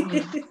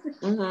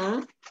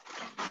 Mm-hmm.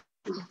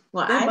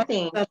 Well, I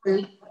think,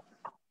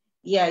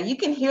 yeah, you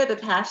can hear the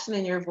passion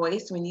in your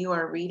voice when you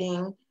are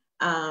reading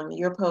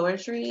your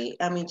poetry.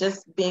 I mean,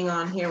 just being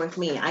on here with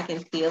me, I can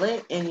feel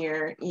it in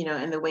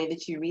in the way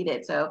that you read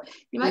it. So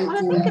you might want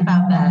to think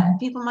about that.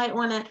 People might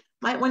want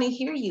to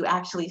hear you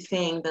actually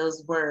saying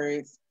those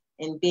words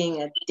and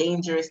being a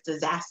dangerous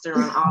disaster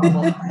on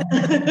Audible.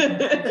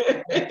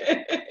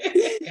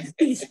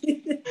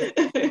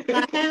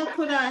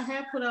 I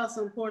have put out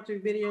some poetry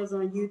videos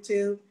on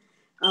YouTube.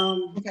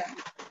 Okay.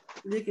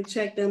 You can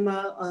check them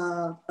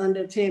out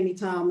under Tammy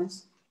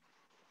Thomas.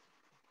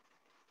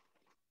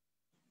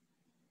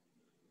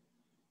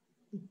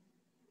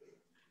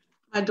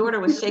 My daughter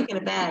was shaking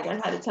a bag. I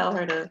had to tell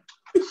her to.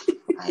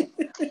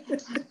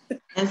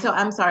 And so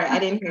I'm sorry, I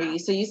didn't hear you.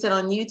 So you said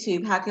on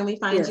YouTube. How can we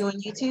find you on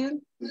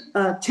YouTube?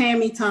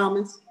 Tammy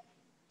Thomas.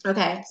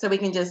 Okay, so we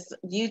can just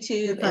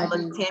YouTube and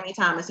look Tammy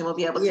Thomas, and we'll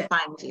be able to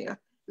find you.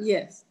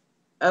 Yes.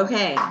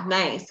 Okay,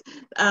 nice.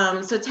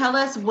 So tell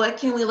us, what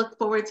can we look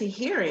forward to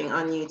hearing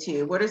on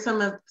YouTube? What are some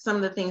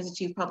of the things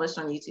that you've published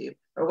on YouTube,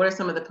 or what are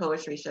some of the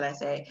poetry, should I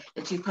say,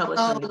 that you've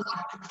published on YouTube?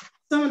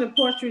 Some of the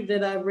poetry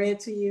that I read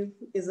to you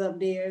is up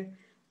there.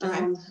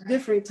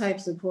 Different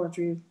types of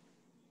poetry,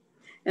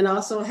 and I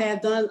also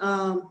had done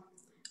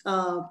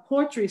a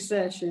poetry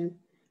session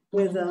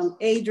with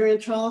Adrian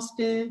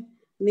Charleston,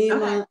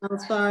 Nima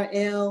Star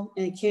L,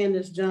 and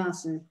Candace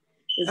Johnson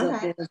is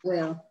up there as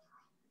well.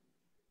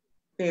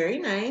 Very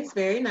nice,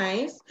 very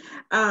nice.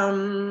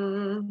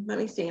 Let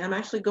me see. I'm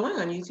actually going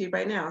on YouTube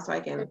right now so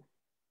I can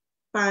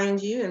find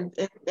you,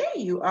 and there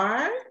you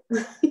are.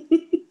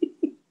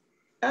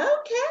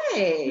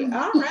 Okay,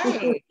 all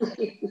right.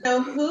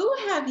 So who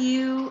have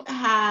you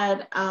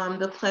had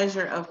the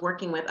pleasure of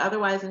working with,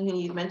 otherwise than who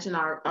you've mentioned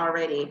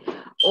already?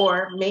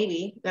 Or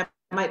maybe that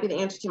might be the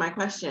answer to my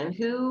question.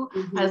 Who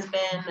has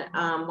been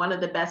one of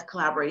the best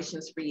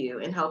collaborations for you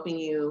in helping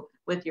you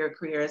with your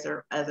career as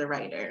a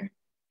writer?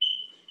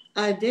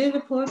 I did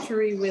a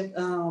poetry with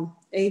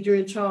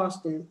Adrian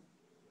Charleston.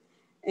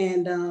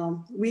 And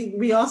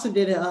we also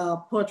did a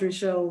poetry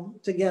show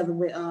together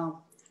with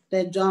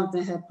that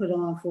Jonathan had put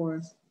on for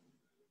us.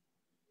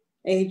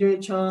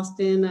 Adrian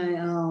Charleston,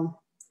 I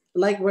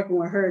like working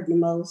with her the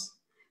most.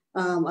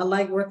 I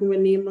like working with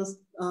Nema's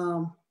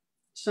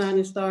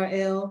Shining Star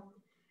L.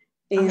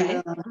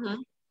 And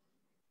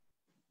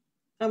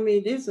I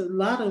mean, there's a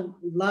lot of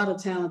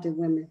talented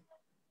women.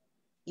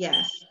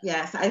 Yes,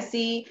 yes. I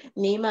see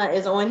Nima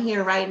is on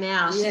here right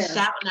now. She's Yes.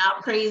 shouting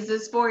out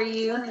praises for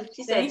you.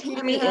 She said Thank you.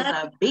 Tammy is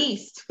a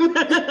beast.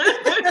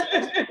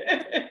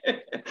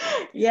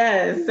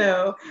 Yes,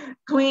 so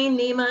Queen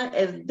Nima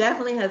is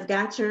definitely has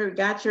got your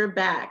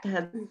back.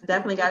 Has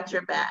definitely got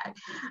your back.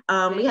 We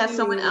Thank have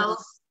someone you.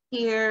 else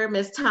here,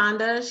 Miss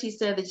Tonda. She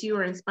said that you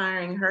were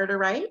inspiring her to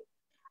write.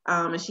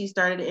 And she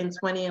started in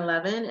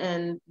 2011,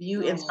 and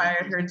you Oh,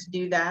 inspired her to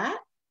do that.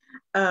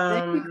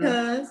 thank you, Um,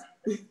 cuz.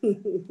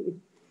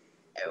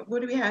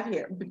 what do we have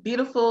here?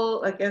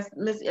 Beautiful, I guess,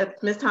 Miss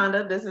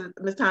Tonda. This is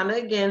Miss Tonda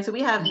again. So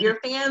we have your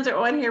fans are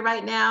on here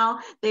right now.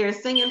 They are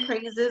singing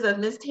praises of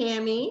Miss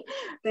Tammy,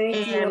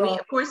 Thank you and we, all.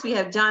 of course, we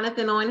have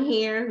Jonathan on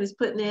here who's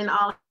putting in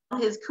all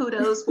his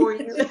kudos for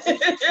you.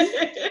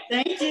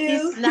 Thank He's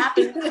you.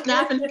 snapping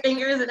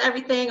fingers and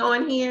everything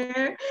on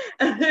here.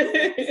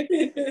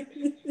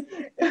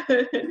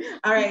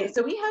 All right,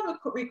 so we have a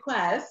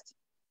request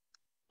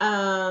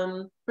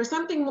for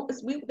something.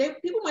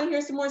 People want to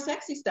hear some more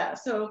sexy stuff.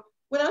 So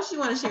what else you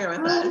want to share with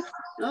us?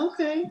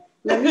 Okay.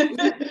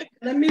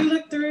 Let me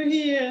look through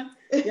here.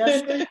 Y'all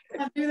sure you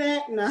want to do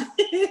that? No.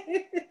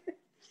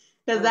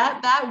 Because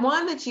that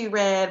one that you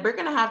read, we're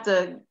gonna have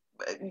to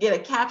get a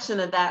caption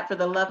of that for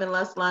the Love and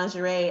Lust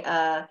Lingerie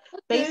Okay.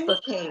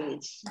 Facebook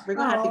page. We're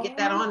gonna have to get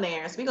that on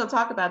there. So we're gonna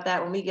talk about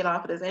that when we get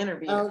off of this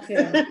interview.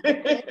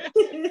 Okay.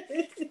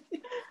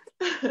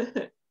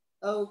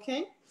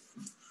 Okay.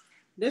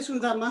 This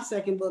one's on my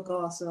second book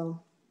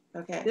also.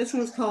 Okay. This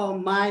one's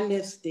called My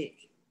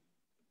Lipstick.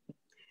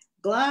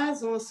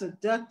 Glides on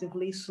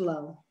seductively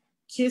slow,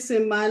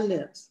 kissing my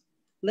lips.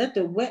 Let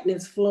the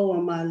wetness flow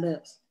on my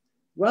lips,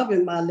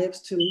 rubbing my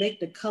lips to make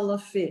the color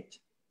fit.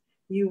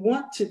 You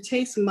want to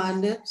taste my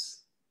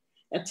lips,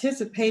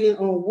 anticipating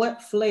on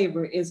what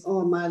flavor is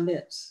on my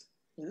lips.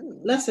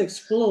 Ooh. Let's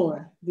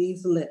explore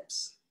these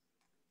lips.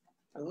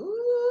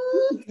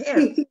 Ooh,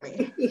 kiss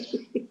me.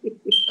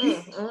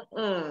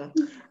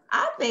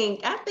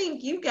 I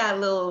think you got a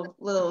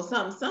little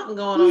something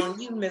going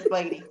on, you Miss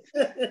Lady,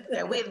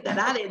 that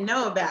I didn't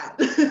know about.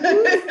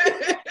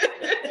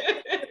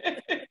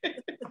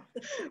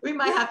 We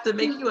might have to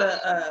make you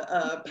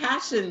a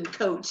passion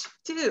coach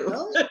too.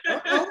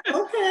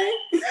 Okay.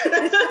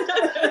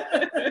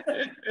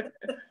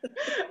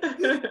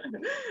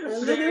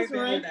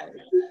 Very nice.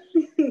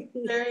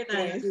 Very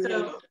nice.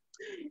 So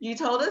you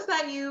told us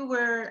that you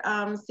were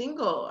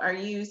single. Are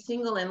you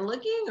single and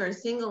looking, or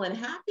single and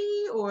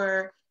happy,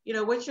 or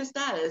what's your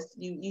status?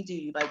 You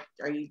do like,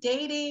 are you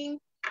dating?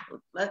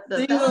 Let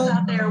the fellas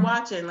out there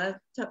watching.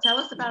 Tell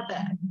us about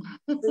that.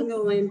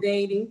 Single and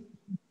dating.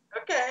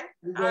 Okay.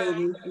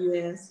 Dating,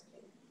 yes.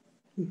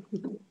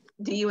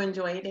 Do you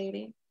enjoy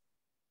dating?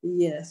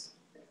 Yes.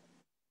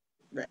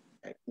 Right.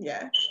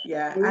 Yeah.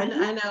 Yeah.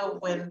 I know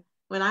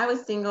when I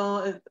was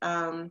single,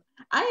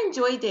 I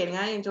enjoyed dating.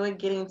 I enjoyed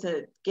getting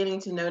to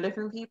know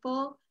different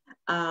people.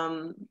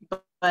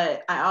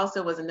 But I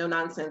also was a no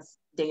nonsense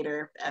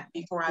dater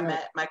before I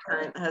met my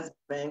current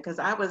husband, because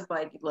I was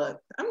like,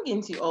 look, I'm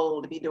getting too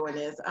old to be doing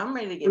this. I'm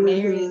ready to get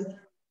married.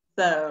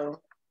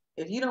 So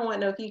if you don't want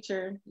no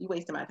future, you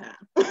wasting my time.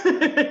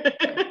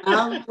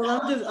 I'm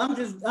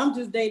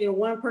just dating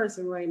one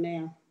person right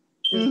now.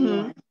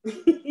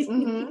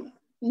 Mm-hmm.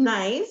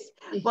 Nice.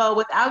 Well,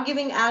 without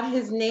giving out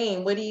his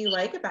name, what do you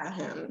like about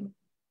him?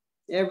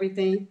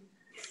 Everything.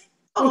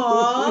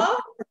 Aww.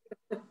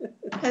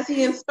 Has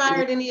he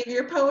inspired any of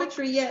your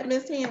poetry yet,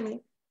 Miss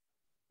Tammy?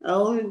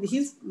 Oh,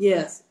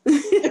 yes.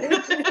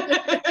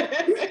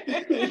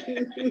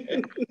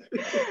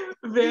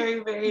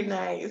 Very, very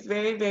nice.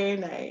 Very, very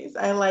nice.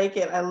 I like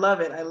it. I love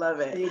it. I love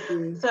it. Thank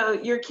you. So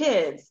your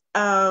kids,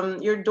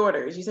 your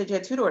daughters, you said you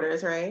had two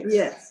daughters, right?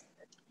 Yes.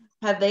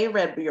 Have they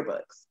read your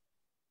books?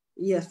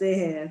 Yes, they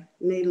have.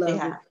 And they love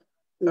it.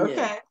 Okay.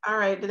 Yeah. All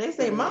right. Did they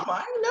say, Mama,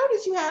 I didn't know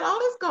that you had all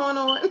this going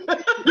on?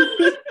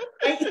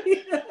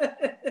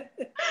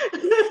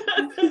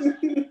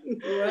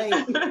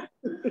 Right.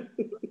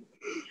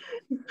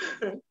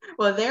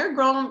 Well, they're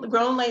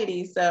grown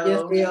ladies, so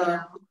yes, they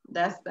are.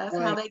 That's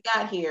how they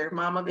got here.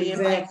 Mama being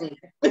exactly.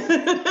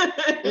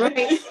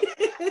 Right.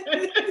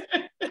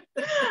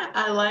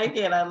 I like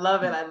it. I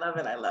love it. I love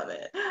it. I love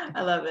it.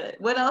 I love it.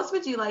 What else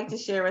would you like to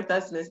share with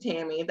us, Miss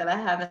Tammy, that I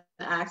haven't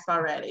asked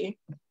already?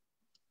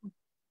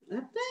 I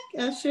think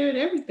I shared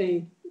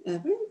everything.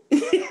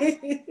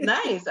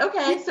 Nice.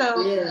 Okay.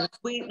 So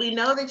we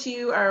know that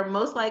you are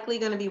most likely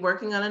going to be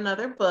working on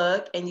another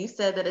book, and you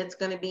said that it's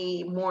going to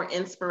be more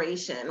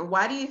inspiration.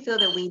 Why do you feel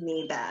that we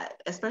need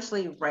that,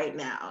 especially right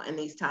now in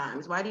these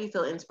times? Why do you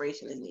feel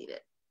inspiration is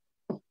needed?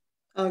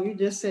 Oh, you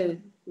just said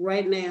it.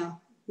 Right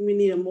now, we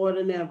need it more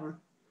than ever.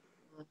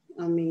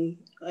 I mean,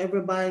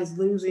 everybody's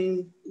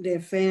losing their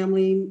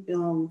family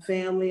or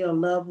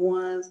loved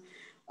ones.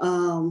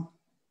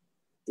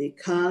 The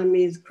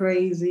economy is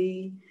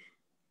crazy.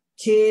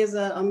 Kids,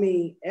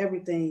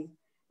 everything,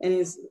 and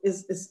it's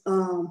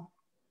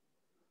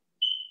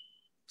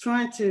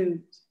trying to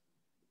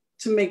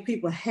make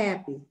people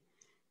happy,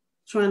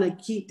 trying to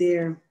keep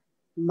their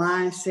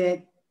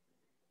mindset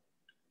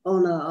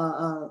on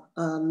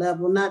a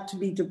level, not to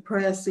be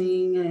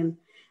depressing, and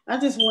I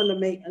just want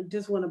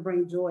to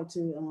bring joy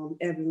to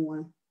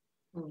everyone.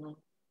 Mhm.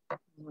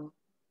 Mhm.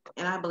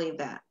 And I believe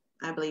that.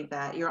 I believe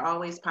that. You're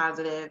always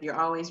positive. You're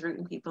always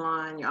rooting people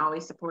on. You're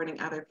always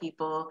supporting other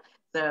people.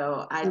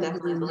 So I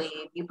definitely Mm-hmm.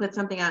 believe you put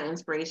something out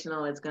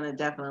inspirational, it's going to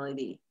definitely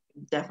be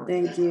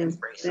Thank you.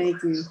 inspirational.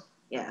 Thank you.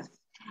 Yes.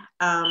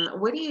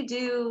 What do you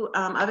do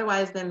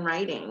otherwise than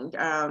writing?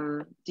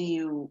 Do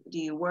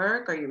you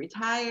work? Are you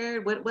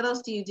retired? What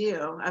else do you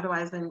do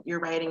otherwise than your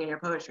writing and your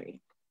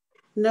poetry?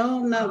 No,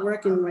 I'm not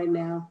working right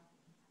now.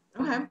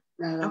 Okay.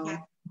 Not at Okay.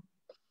 all.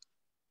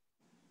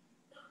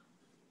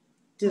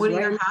 Just What are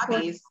your writing,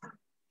 hobbies?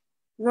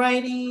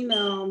 writing,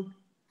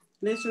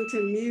 listening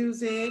to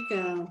music,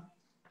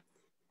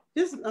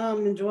 just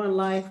enjoying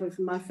life with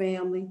my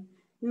family.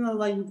 You know,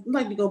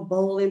 like to go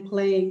bowling,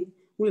 playing.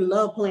 We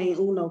love playing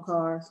Uno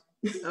cards.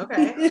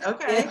 Okay.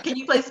 Okay. Yeah. Can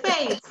you play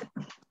spades?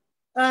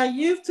 I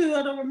used to.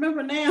 I don't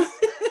remember now.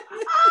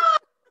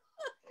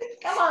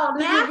 Come on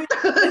it's,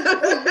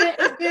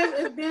 now. been,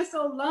 it's been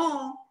so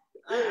long.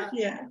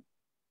 Yeah.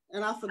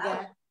 And I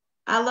forgot.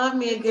 I love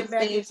me a Didn't good get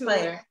back spades into it.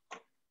 player.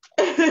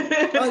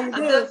 Oh, you A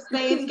good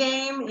spades do?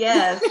 game,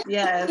 yes,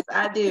 yes,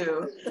 I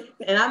do.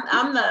 And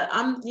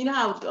I'm you know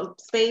how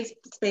spades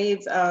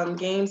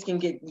games can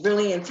get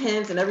really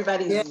intense and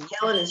everybody's Yeah.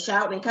 yelling and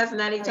shouting and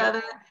cussing at each Right.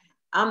 other.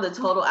 I'm the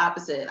total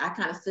opposite. I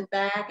kind of sit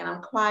back and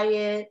I'm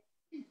quiet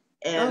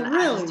Oh, and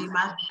really?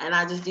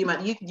 I just do my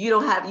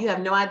you have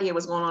no idea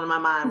what's going on in my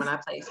mind when I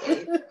play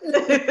spades.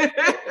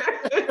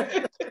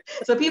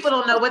 So people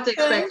don't know what to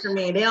Okay. expect from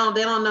me. They don't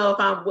know if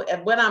I'm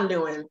what I'm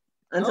doing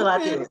until I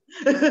Okay. do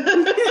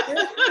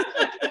it.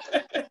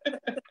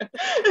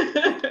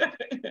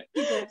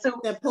 Keep So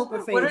that poker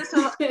what are face.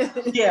 some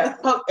yeah,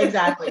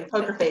 exactly.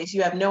 Poker face.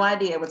 You have no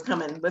idea what's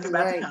coming, what's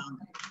about to Right. come.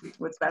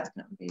 What's about to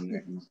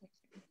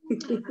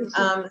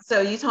come.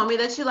 So you told me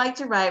that you like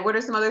to write. What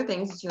are some other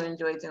things that you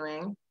enjoy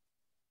doing?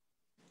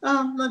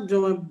 I'm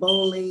doing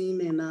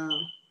bowling and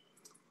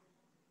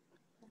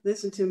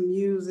listen to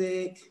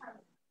music.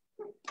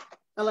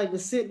 I like to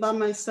sit by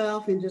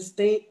myself and just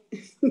think.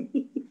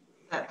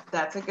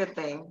 That's a good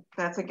thing.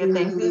 That's a good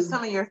thing. Who's Mm-hmm.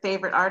 some of your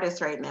favorite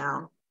artists right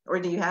now? Or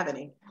do you have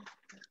any?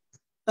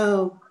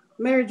 Oh,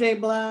 Mary J.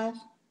 Blige,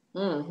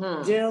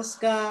 Mm-hmm. Jill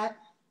Scott,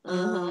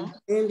 Mm-hmm.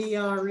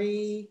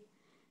 NDRE,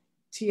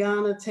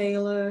 Tiana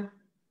Taylor,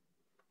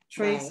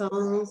 Trey Nice.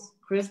 Songz,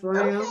 Chris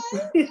Brown.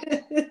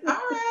 Okay. All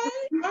right.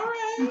 All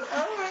right.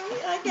 All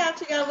right. I got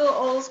you. Got a little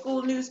old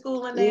school, new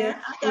school in Yeah.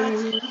 there. I got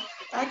you. Mm-hmm.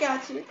 I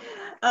got you.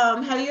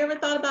 Have you ever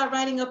thought about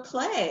writing a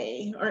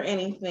play or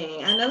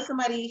anything? I know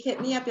somebody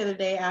hit me up the other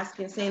day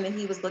saying that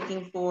he was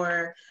looking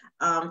for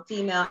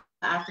female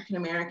African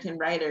American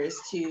writers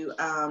to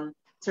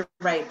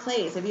write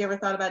plays. Have you ever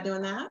thought about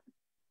doing that?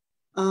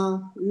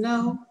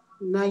 No,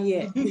 not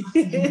yet.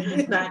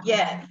 Not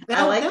yet. I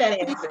that like that that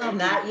would be answer. something.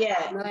 Not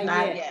yet. Not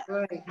Not yet. yet.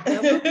 Right.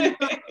 That would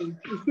be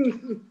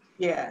something.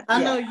 Yeah.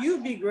 I know Yeah.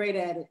 you'd be great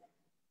at it.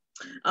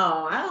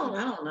 Oh, I don't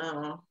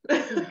know.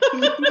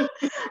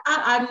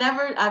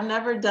 I've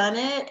never done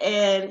it.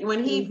 And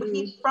when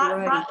he brought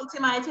Right. it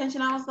to my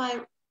attention, I was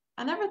like,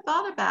 I never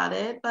thought about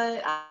it,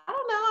 but I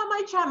don't know. I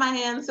might try my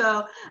hand.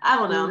 So I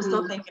don't know. I'm still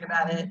Mm-hmm. thinking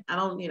about it. I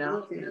don't,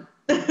 Okay.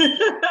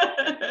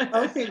 I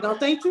Okay. Don't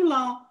think too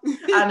long.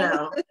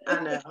 know, I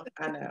know,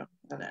 I know,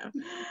 I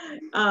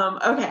know.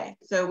 Okay,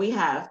 so we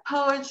have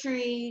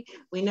poetry.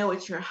 We know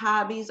what your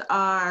hobbies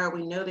are.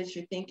 We know that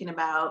you're thinking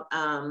about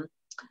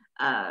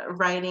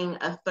writing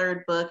a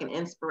third book, an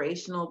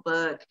inspirational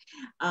book.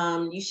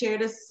 You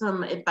shared us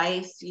some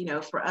advice,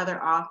 for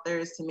other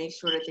authors to make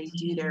sure that they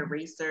do their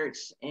research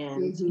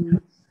and Mm-hmm.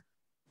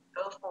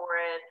 go for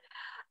it.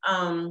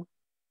 Um,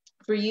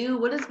 for you,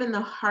 what has been the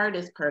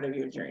hardest part of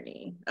your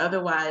journey,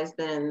 otherwise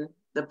than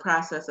the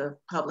process of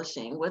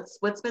publishing?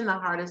 What's been the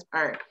hardest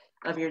part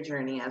of your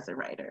journey as a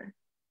writer?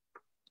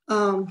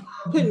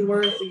 Putting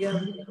words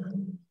together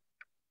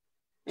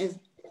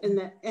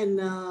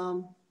and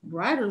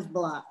writer's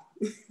block.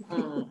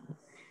 Mm.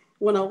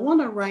 When I want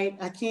to write,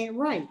 I can't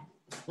write,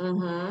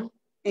 Mm-hmm.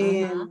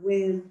 Mm-hmm. and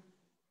when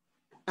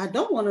I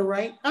don't want to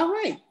write, I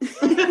write.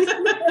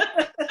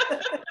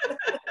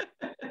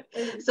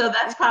 So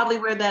that's probably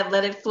where that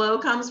let it flow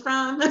comes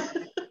from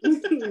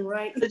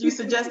Right. that you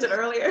suggested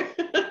earlier.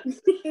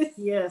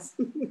 Yes.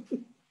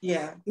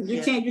 Yeah. You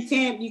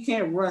Yeah.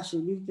 can't rush it.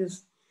 You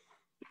just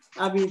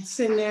I'll be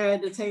sitting there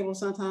at the table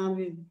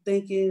sometimes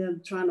thinking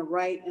and trying to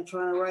write and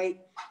trying to write.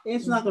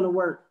 It's not gonna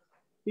work.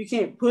 You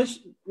can't push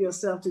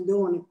yourself to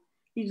doing it.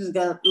 You just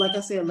got, like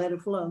I said, let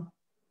it flow.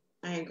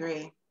 I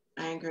agree.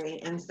 I agree.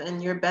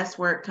 And your best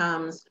work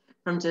comes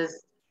from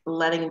just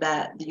letting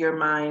that your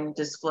mind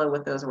just flow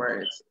with those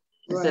words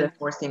instead Right. of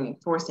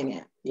forcing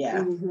it. Yeah.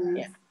 Mm-hmm.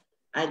 Yeah.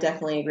 I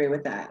definitely agree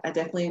with that. I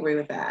definitely agree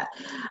with that.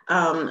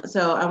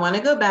 So I want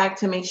to go back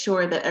to make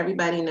sure that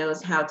everybody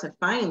knows how to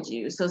find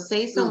you. So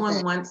say Okay.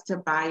 someone wants to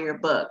buy your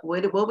book.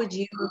 What would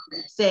you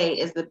say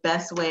is the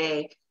best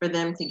way for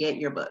them to get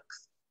your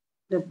books?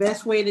 The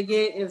best way to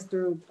get is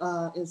through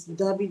is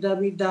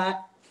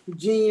www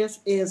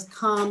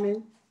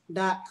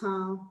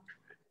geniusiscommon.com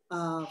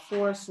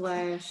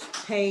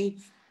 /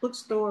 page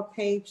bookstore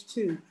page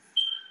 2,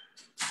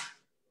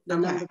 the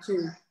Okay. number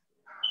 2.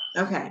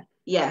 Okay.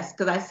 Yes,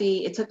 because I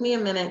see it took me a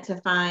minute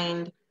to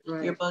find your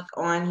Right. book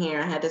on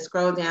here. I had to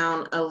scroll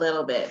down a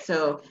little bit.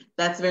 So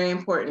that's very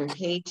important.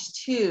 Page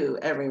 2,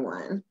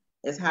 everyone,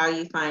 is how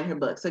you find her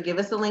book. So give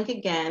us the link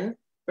again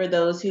for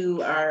those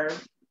who are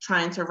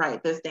trying to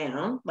write this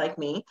down, like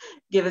me.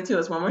 Give it to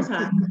us one more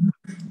time.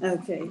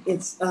 Okay.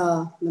 It's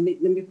let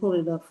me pull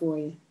it up for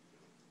you.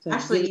 So give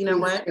Actually, it you to know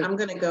you what? straight. I'm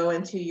gonna go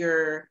into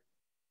your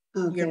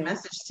Okay.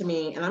 message to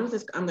me, and I'm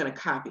gonna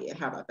copy it.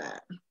 How about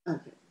that?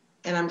 Okay.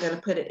 And I'm gonna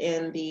put it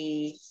in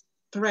the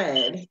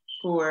thread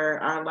for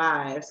our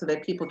live so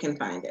that people can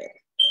find it.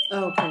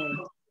 Okay.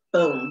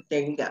 Boom,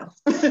 there you go.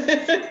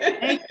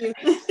 Thank you.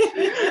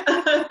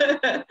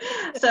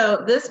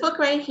 So this book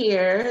right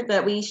here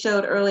that we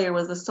showed earlier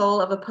was The Soul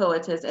of a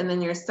Poetess, and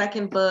then your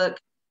second book,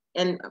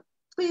 and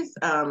please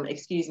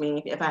excuse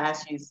me if I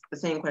ask you the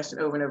same question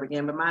over and over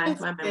again, but my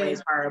memory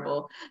is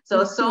horrible.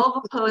 So Soul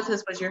of a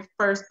Poetess was your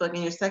first book,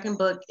 and your second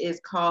book is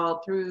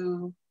called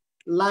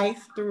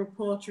Life Through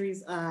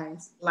Poetry's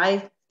Eyes.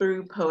 Life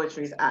Through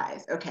Poetry's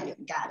Eyes. Okay,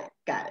 got it.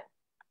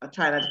 I'll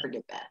try not to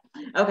forget that.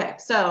 Okay,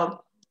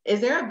 so is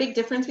there a big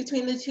difference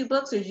between the two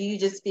books, or do you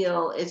just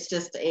feel it's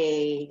just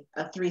a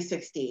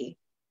 360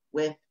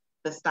 with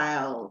the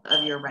style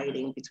of your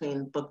writing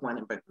between book 1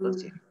 and book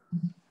 2?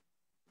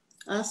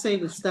 I say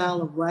the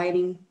style of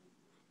writing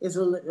is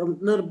a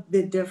little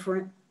bit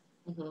different.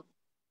 Mm-hmm.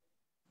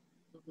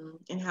 Mm-hmm.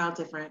 And how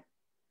different?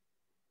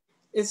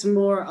 It's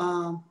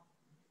more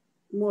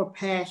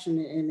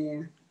passionate in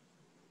there.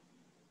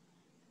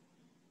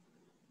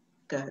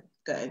 Good.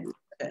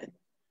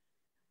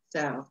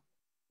 So,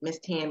 Miss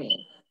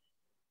Tammy,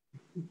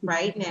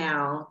 right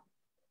now,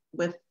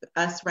 with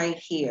us right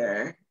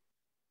here,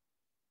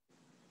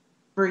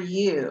 for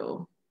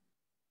you,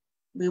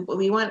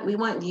 we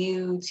want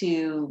you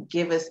to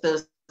give us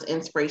those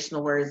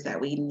inspirational words that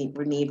we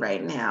need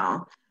right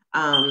now,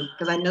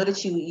 because I know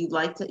that you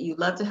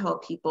love to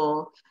help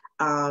people.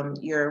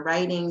 Your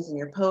writings and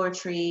your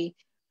poetry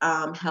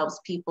helps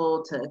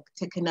people to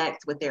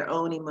connect with their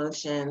own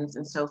emotions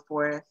and so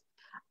forth.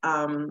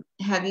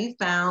 Have you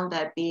found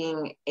that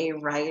being a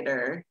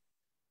writer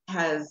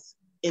has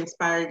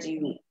inspired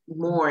you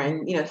more?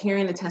 And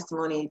hearing the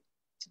testimonials,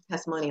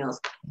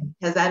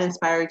 has that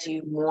inspired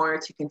you more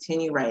to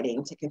continue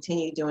writing, to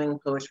continue doing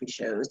poetry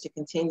shows, to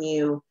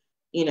continue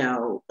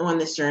on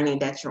this journey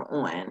that you're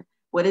on?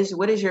 What is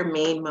your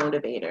main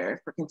motivator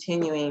for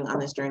continuing on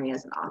this journey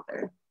as an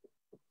author?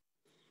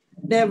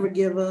 Never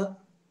give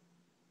up.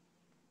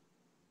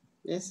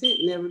 That's it.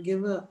 Never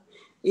give up.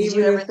 Did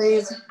you ever?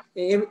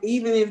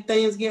 Even if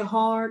things get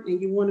hard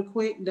and you want to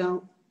quit,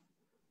 don't.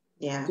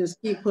 Yeah. Just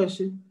keep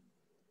pushing.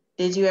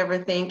 Did you ever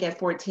think at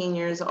 14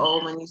 years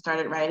old when you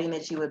started writing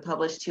that you would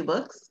publish 2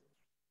 books?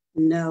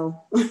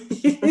 No.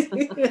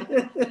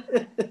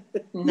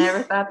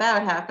 Never thought that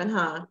would happen,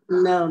 huh?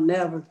 No,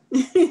 never.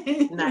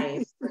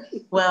 Nice.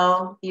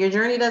 Well, your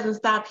journey doesn't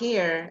stop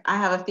here. I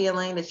have a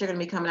feeling that you're going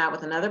to be coming out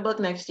with another book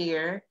next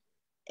year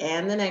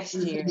and the next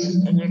year,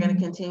 and you're going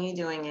to continue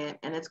doing it,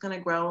 and it's going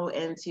to grow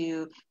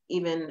into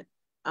even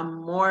a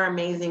more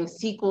amazing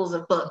sequels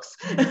of books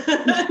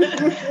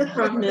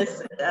from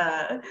Miss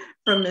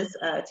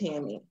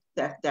Tammy.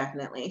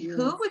 Definitely. Yes.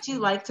 Who would you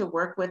like to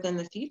work with in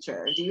the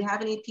future? Do you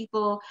have any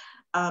people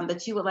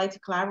that you would like to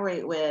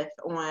collaborate with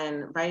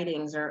on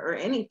writings or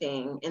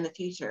anything in the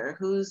future?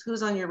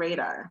 Who's on your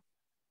radar?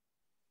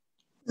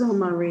 Who's on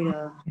my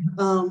radar?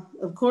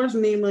 Of course,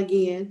 Mima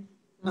again.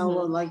 I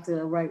would like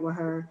to write with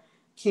her.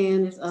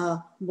 Candace,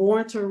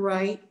 Born to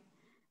Write.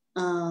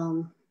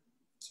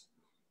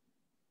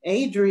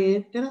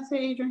 Adrian, did I say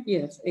Adrian?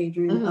 Yes,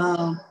 Adrian.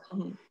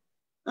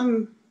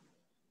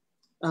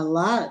 A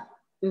lot.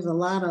 There's a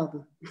lot of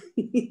them.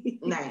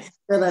 Nice.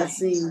 That I've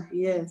seen.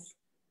 Yes.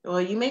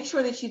 Well, you make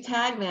sure that you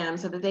tag them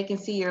so that they can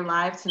see your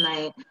live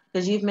tonight,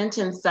 because you've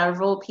mentioned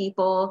several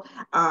people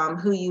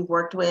who you've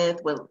worked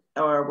with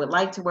or would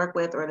like to work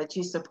with, or that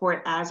you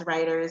support as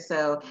writers.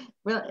 So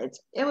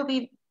it would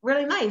be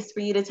really nice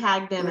for you to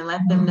tag them and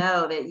let them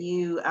know that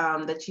you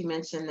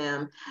mentioned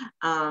them.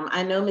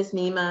 I know Miss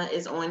Nima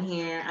is on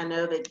here. I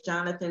know that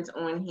Jonathan's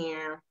on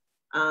here.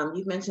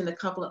 You've mentioned a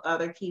couple of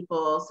other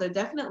people. So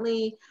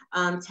definitely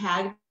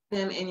tag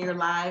them in your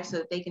live so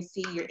that they can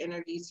see your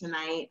interview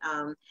tonight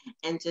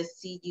and just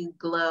see you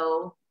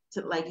glow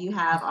like you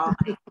have all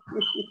night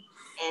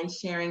and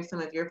sharing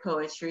some of your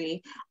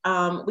poetry.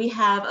 We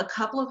have a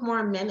couple of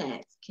more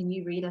minutes. Can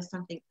you read us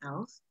something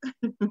else?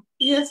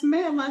 Yes,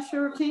 ma'am, I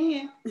sure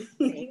can.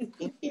 Thank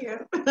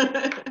you.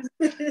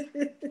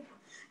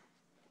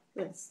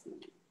 Let's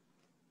see.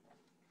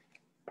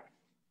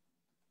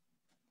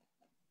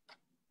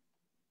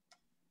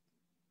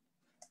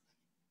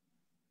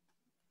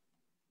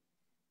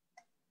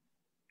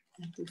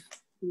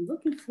 I'm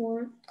looking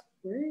for it.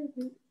 Where is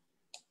it?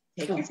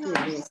 Take your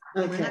time.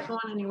 Okay. We're not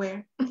going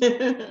anywhere.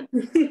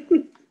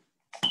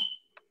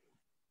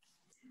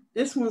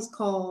 This one's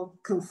called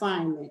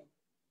Confinement.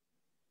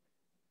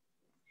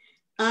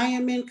 I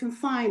am in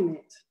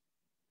confinement.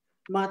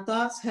 My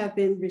thoughts have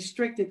been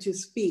restricted to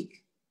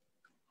speak.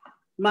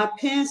 My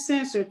pen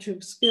censored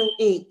to spill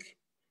ink.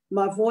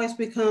 My voice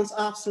becomes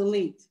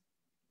obsolete.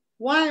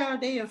 Why are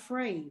they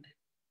afraid?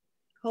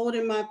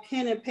 Holding my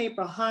pen and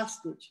paper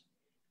hostage.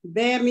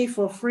 Ban me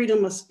for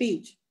freedom of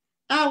speech.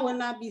 I will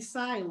not be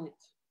silent.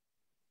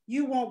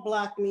 You won't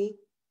block me.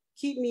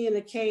 Keep me in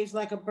a cage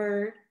like a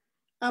bird.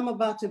 I'm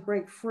about to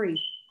break free.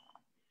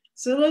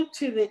 Salute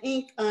to the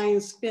ink I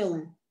am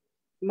spilling.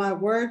 My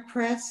word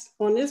press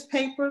on this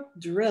paper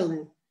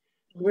drilling.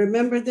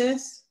 Remember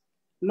this?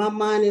 My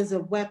mind is a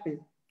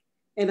weapon,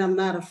 and I'm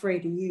not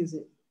afraid to use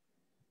it.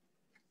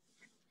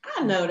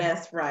 I know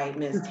that's right,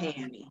 Miss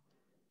Tammy.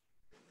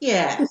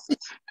 Yes.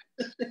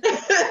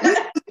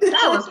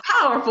 That was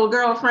powerful,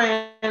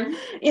 girlfriend.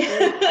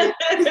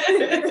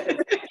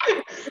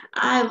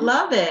 I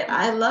love it.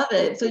 I love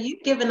it. So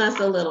you've given us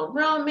a little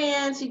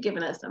romance, you've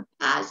given us some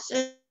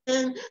passion,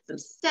 some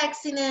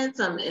sexiness,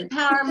 some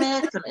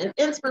empowerment, some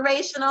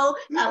inspirational,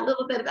 got a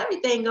little bit of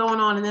everything going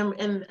on in them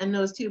in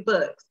those two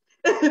books.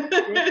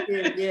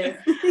 Yeah.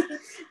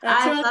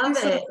 I love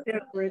it.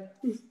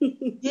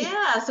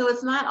 Yeah, so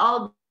it's not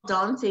all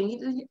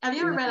daunting. Have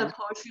you ever read a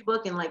poetry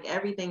book and like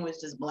everything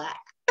was just black?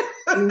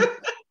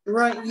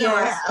 Right,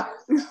 yes.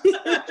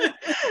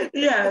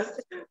 Yes.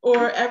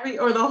 Or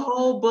the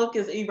whole book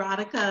is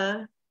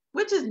erotica,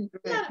 which is not a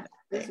bad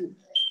thing.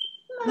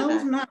 No,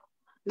 it's not.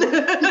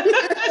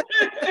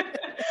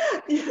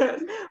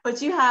 Yes.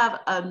 But you have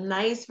a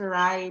nice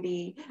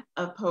variety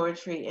of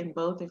poetry in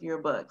both of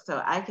your books.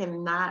 So I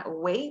cannot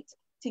wait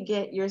to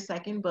get your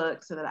second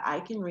book so that I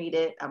can read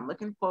it. I'm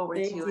looking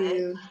forward to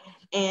it.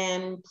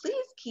 And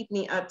please keep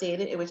me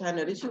updated, which I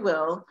know that you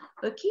will,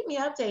 but keep me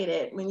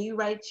updated when you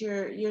write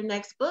your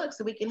next book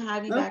so we can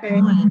have you back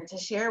on to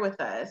share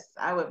with us.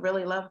 I would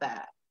really love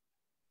that.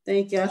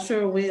 Thank you. I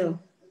sure will.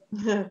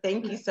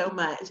 Thank you so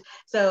much.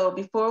 So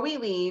before we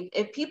leave,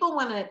 if people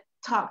want to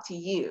talk to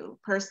you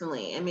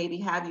personally and maybe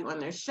have you on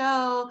their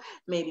show,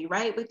 maybe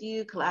write with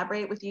you,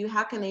 collaborate with you,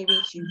 how can they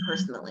reach you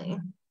personally?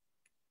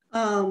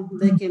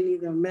 They can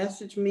either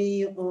message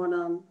me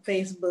on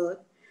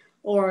Facebook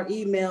or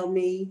email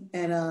me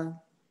at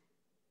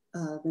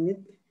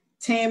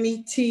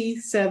Tammy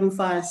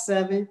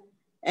T757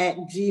 at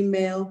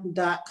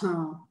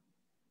gmail.com.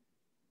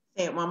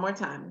 Say it one more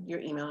time,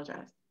 your email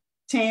address.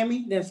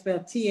 Tammy, that's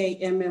spelled Tammy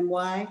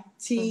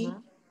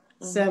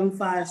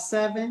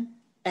T757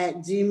 at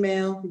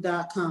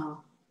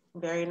gmail.com.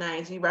 Very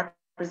nice. You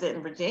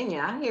representing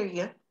Virginia. I hear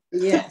you.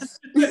 Yes.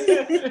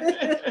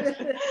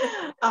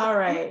 All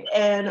right.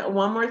 And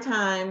one more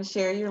time,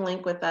 share your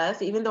link with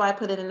us, even though I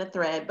put it in the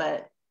thread,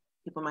 but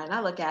people might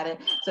not look at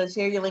it. So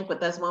share your link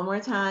with us one more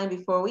time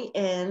before we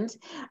end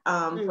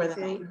for the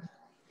night.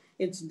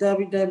 It's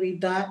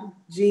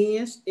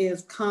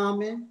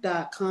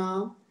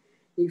www.geniusiscommon.com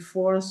 /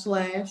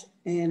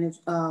 and it's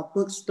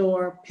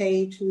bookstore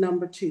page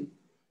number 2.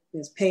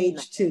 It's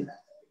page 2.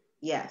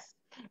 Yes.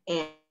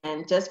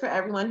 And just for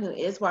everyone who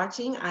is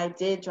watching, I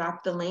did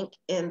drop the link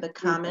in the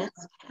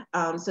comments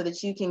so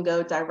that you can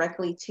go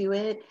directly to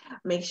it.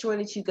 Make sure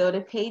that you go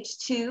to page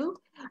 2.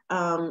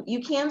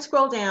 You can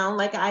scroll down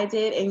like I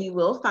did and you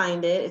will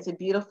find it. It's a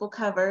beautiful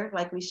cover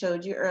like we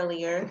showed you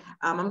earlier.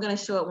 I'm going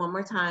to show it one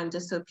more time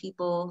just so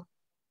people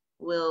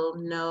will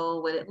know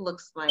what it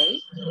looks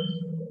like.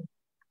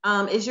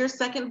 Is your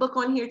second book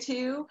on here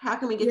too? How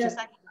can we get your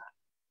second book?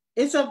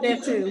 It's up there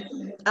too.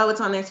 Oh,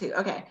 it's on there too.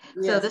 Okay.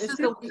 Yes, so this is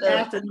the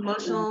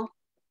emotional.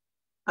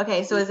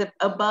 Okay, so is it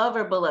above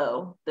or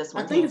below this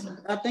one? I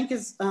think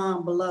it's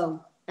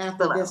below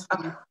after this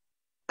one.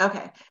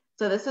 Okay.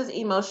 So this is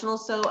Emotional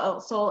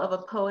Soul of a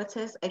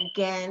Poetess.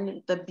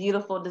 Again, the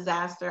beautiful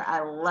disaster.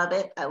 I love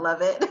it. I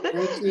love it.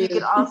 Thank you. You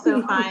can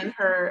also find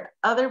her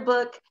other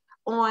book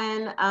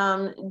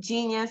on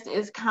Genius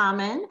is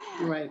Common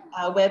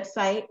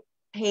website,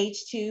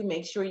 page 2.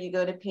 Make sure you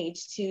go to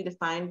page 2 to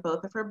find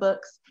both of her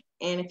books.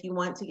 And if you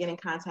want to get in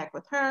contact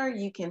with her,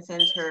 you can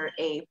send her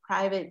a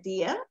private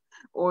DM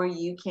or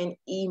you can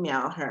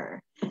email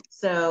her.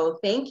 So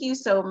thank you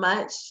so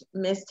much,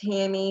 Miss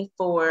Tammy,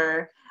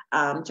 for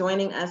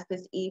joining us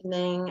this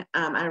evening.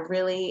 I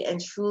really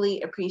and truly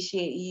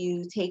appreciate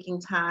you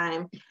taking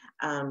time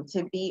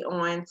to be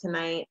on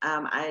tonight.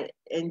 I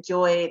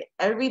enjoyed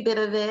every bit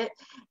of it.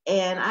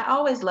 And I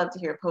always love to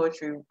hear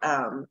poetry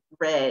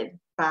read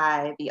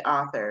by the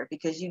author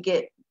because you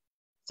get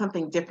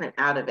something different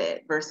out of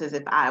it versus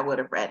if I would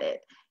have read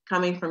it.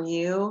 Coming from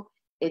you,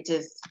 it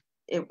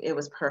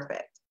was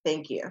perfect.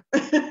 Thank you.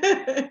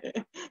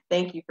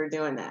 Thank you for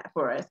doing that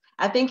for us.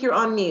 I think you're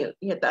on mute.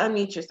 You have to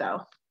unmute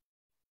yourself.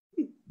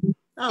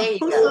 There you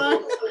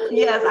go.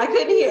 Yes, I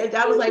couldn't hear it.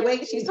 I was like,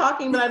 wait, she's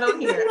talking, but I don't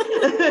hear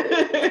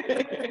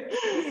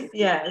it.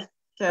 Yes.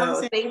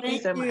 So thank you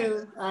so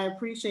much. I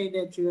appreciate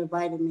that you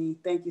invited me.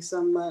 Thank you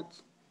so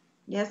much.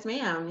 Yes,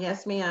 ma'am.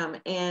 Yes, ma'am.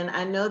 And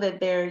I know that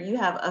there you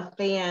have a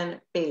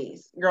fan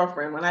base,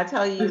 girlfriend. When I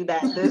tell you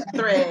that this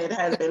thread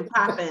has been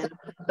popping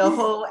the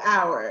whole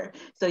hour,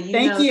 so you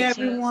Thank know you, that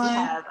you everyone.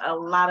 have a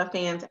lot of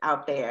fans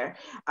out there,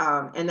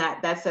 and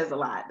that says a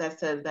lot.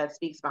 That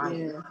speaks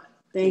volumes Yeah, too.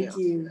 thank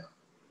you.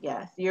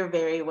 Yes, you're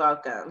very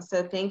welcome.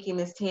 So thank you,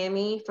 Miss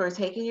Tammy, for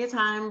taking your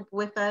time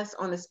with us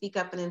on the Speak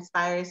Up and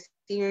Inspire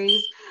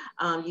series.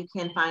 You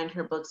can find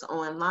her books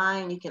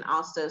online. You can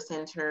also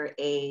send her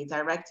a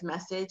direct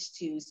message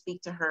to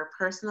speak to her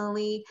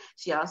personally.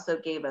 She also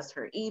gave us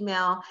her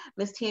email.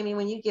 Miss Tammy,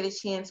 when you get a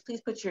chance, please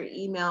put your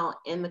email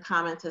in the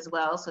comments as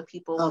well so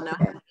people will know how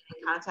to Okay. get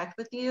in contact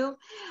with you.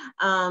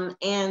 I'm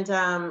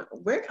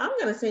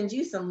gonna send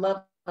you some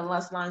love and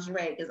lust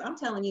lingerie because I'm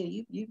telling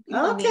you, you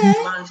gonna need some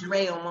Okay.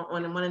 lingerie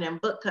on one of them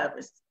book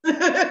covers.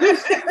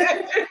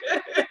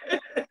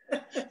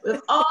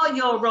 With all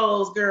your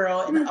rolls,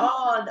 girl, and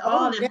all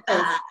Oh them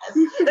yes.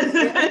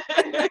 Yeah.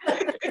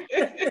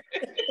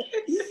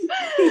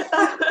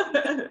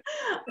 thighs.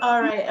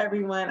 All right,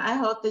 everyone. I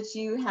hope that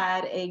you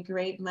had a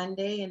great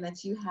Monday and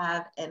that you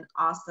have an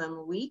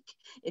awesome week.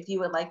 If you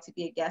would like to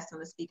be a guest on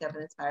the Speak Up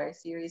and Inspire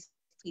series,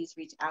 please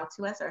reach out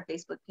to us. Our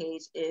Facebook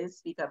page is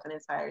Speak Up and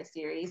Inspire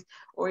series,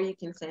 or you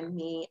can send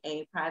me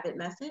a private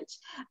message.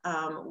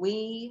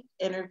 We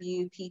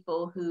interview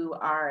people who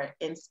are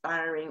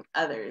inspiring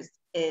others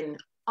in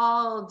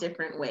all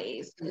different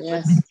ways. With Miss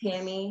Yes.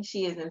 Tammy,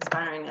 she is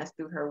inspiring us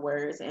through her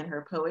words and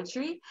her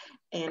poetry.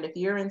 And if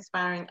you're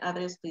inspiring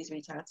others, please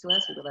reach out to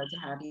us. We would love to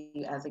have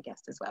you as a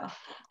guest as well.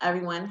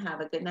 Everyone, have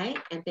a good night.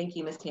 And thank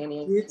you, Miss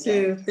Tammy, You again.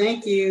 too.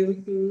 Thank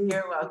you.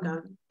 You're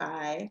welcome.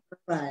 Bye.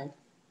 Bye.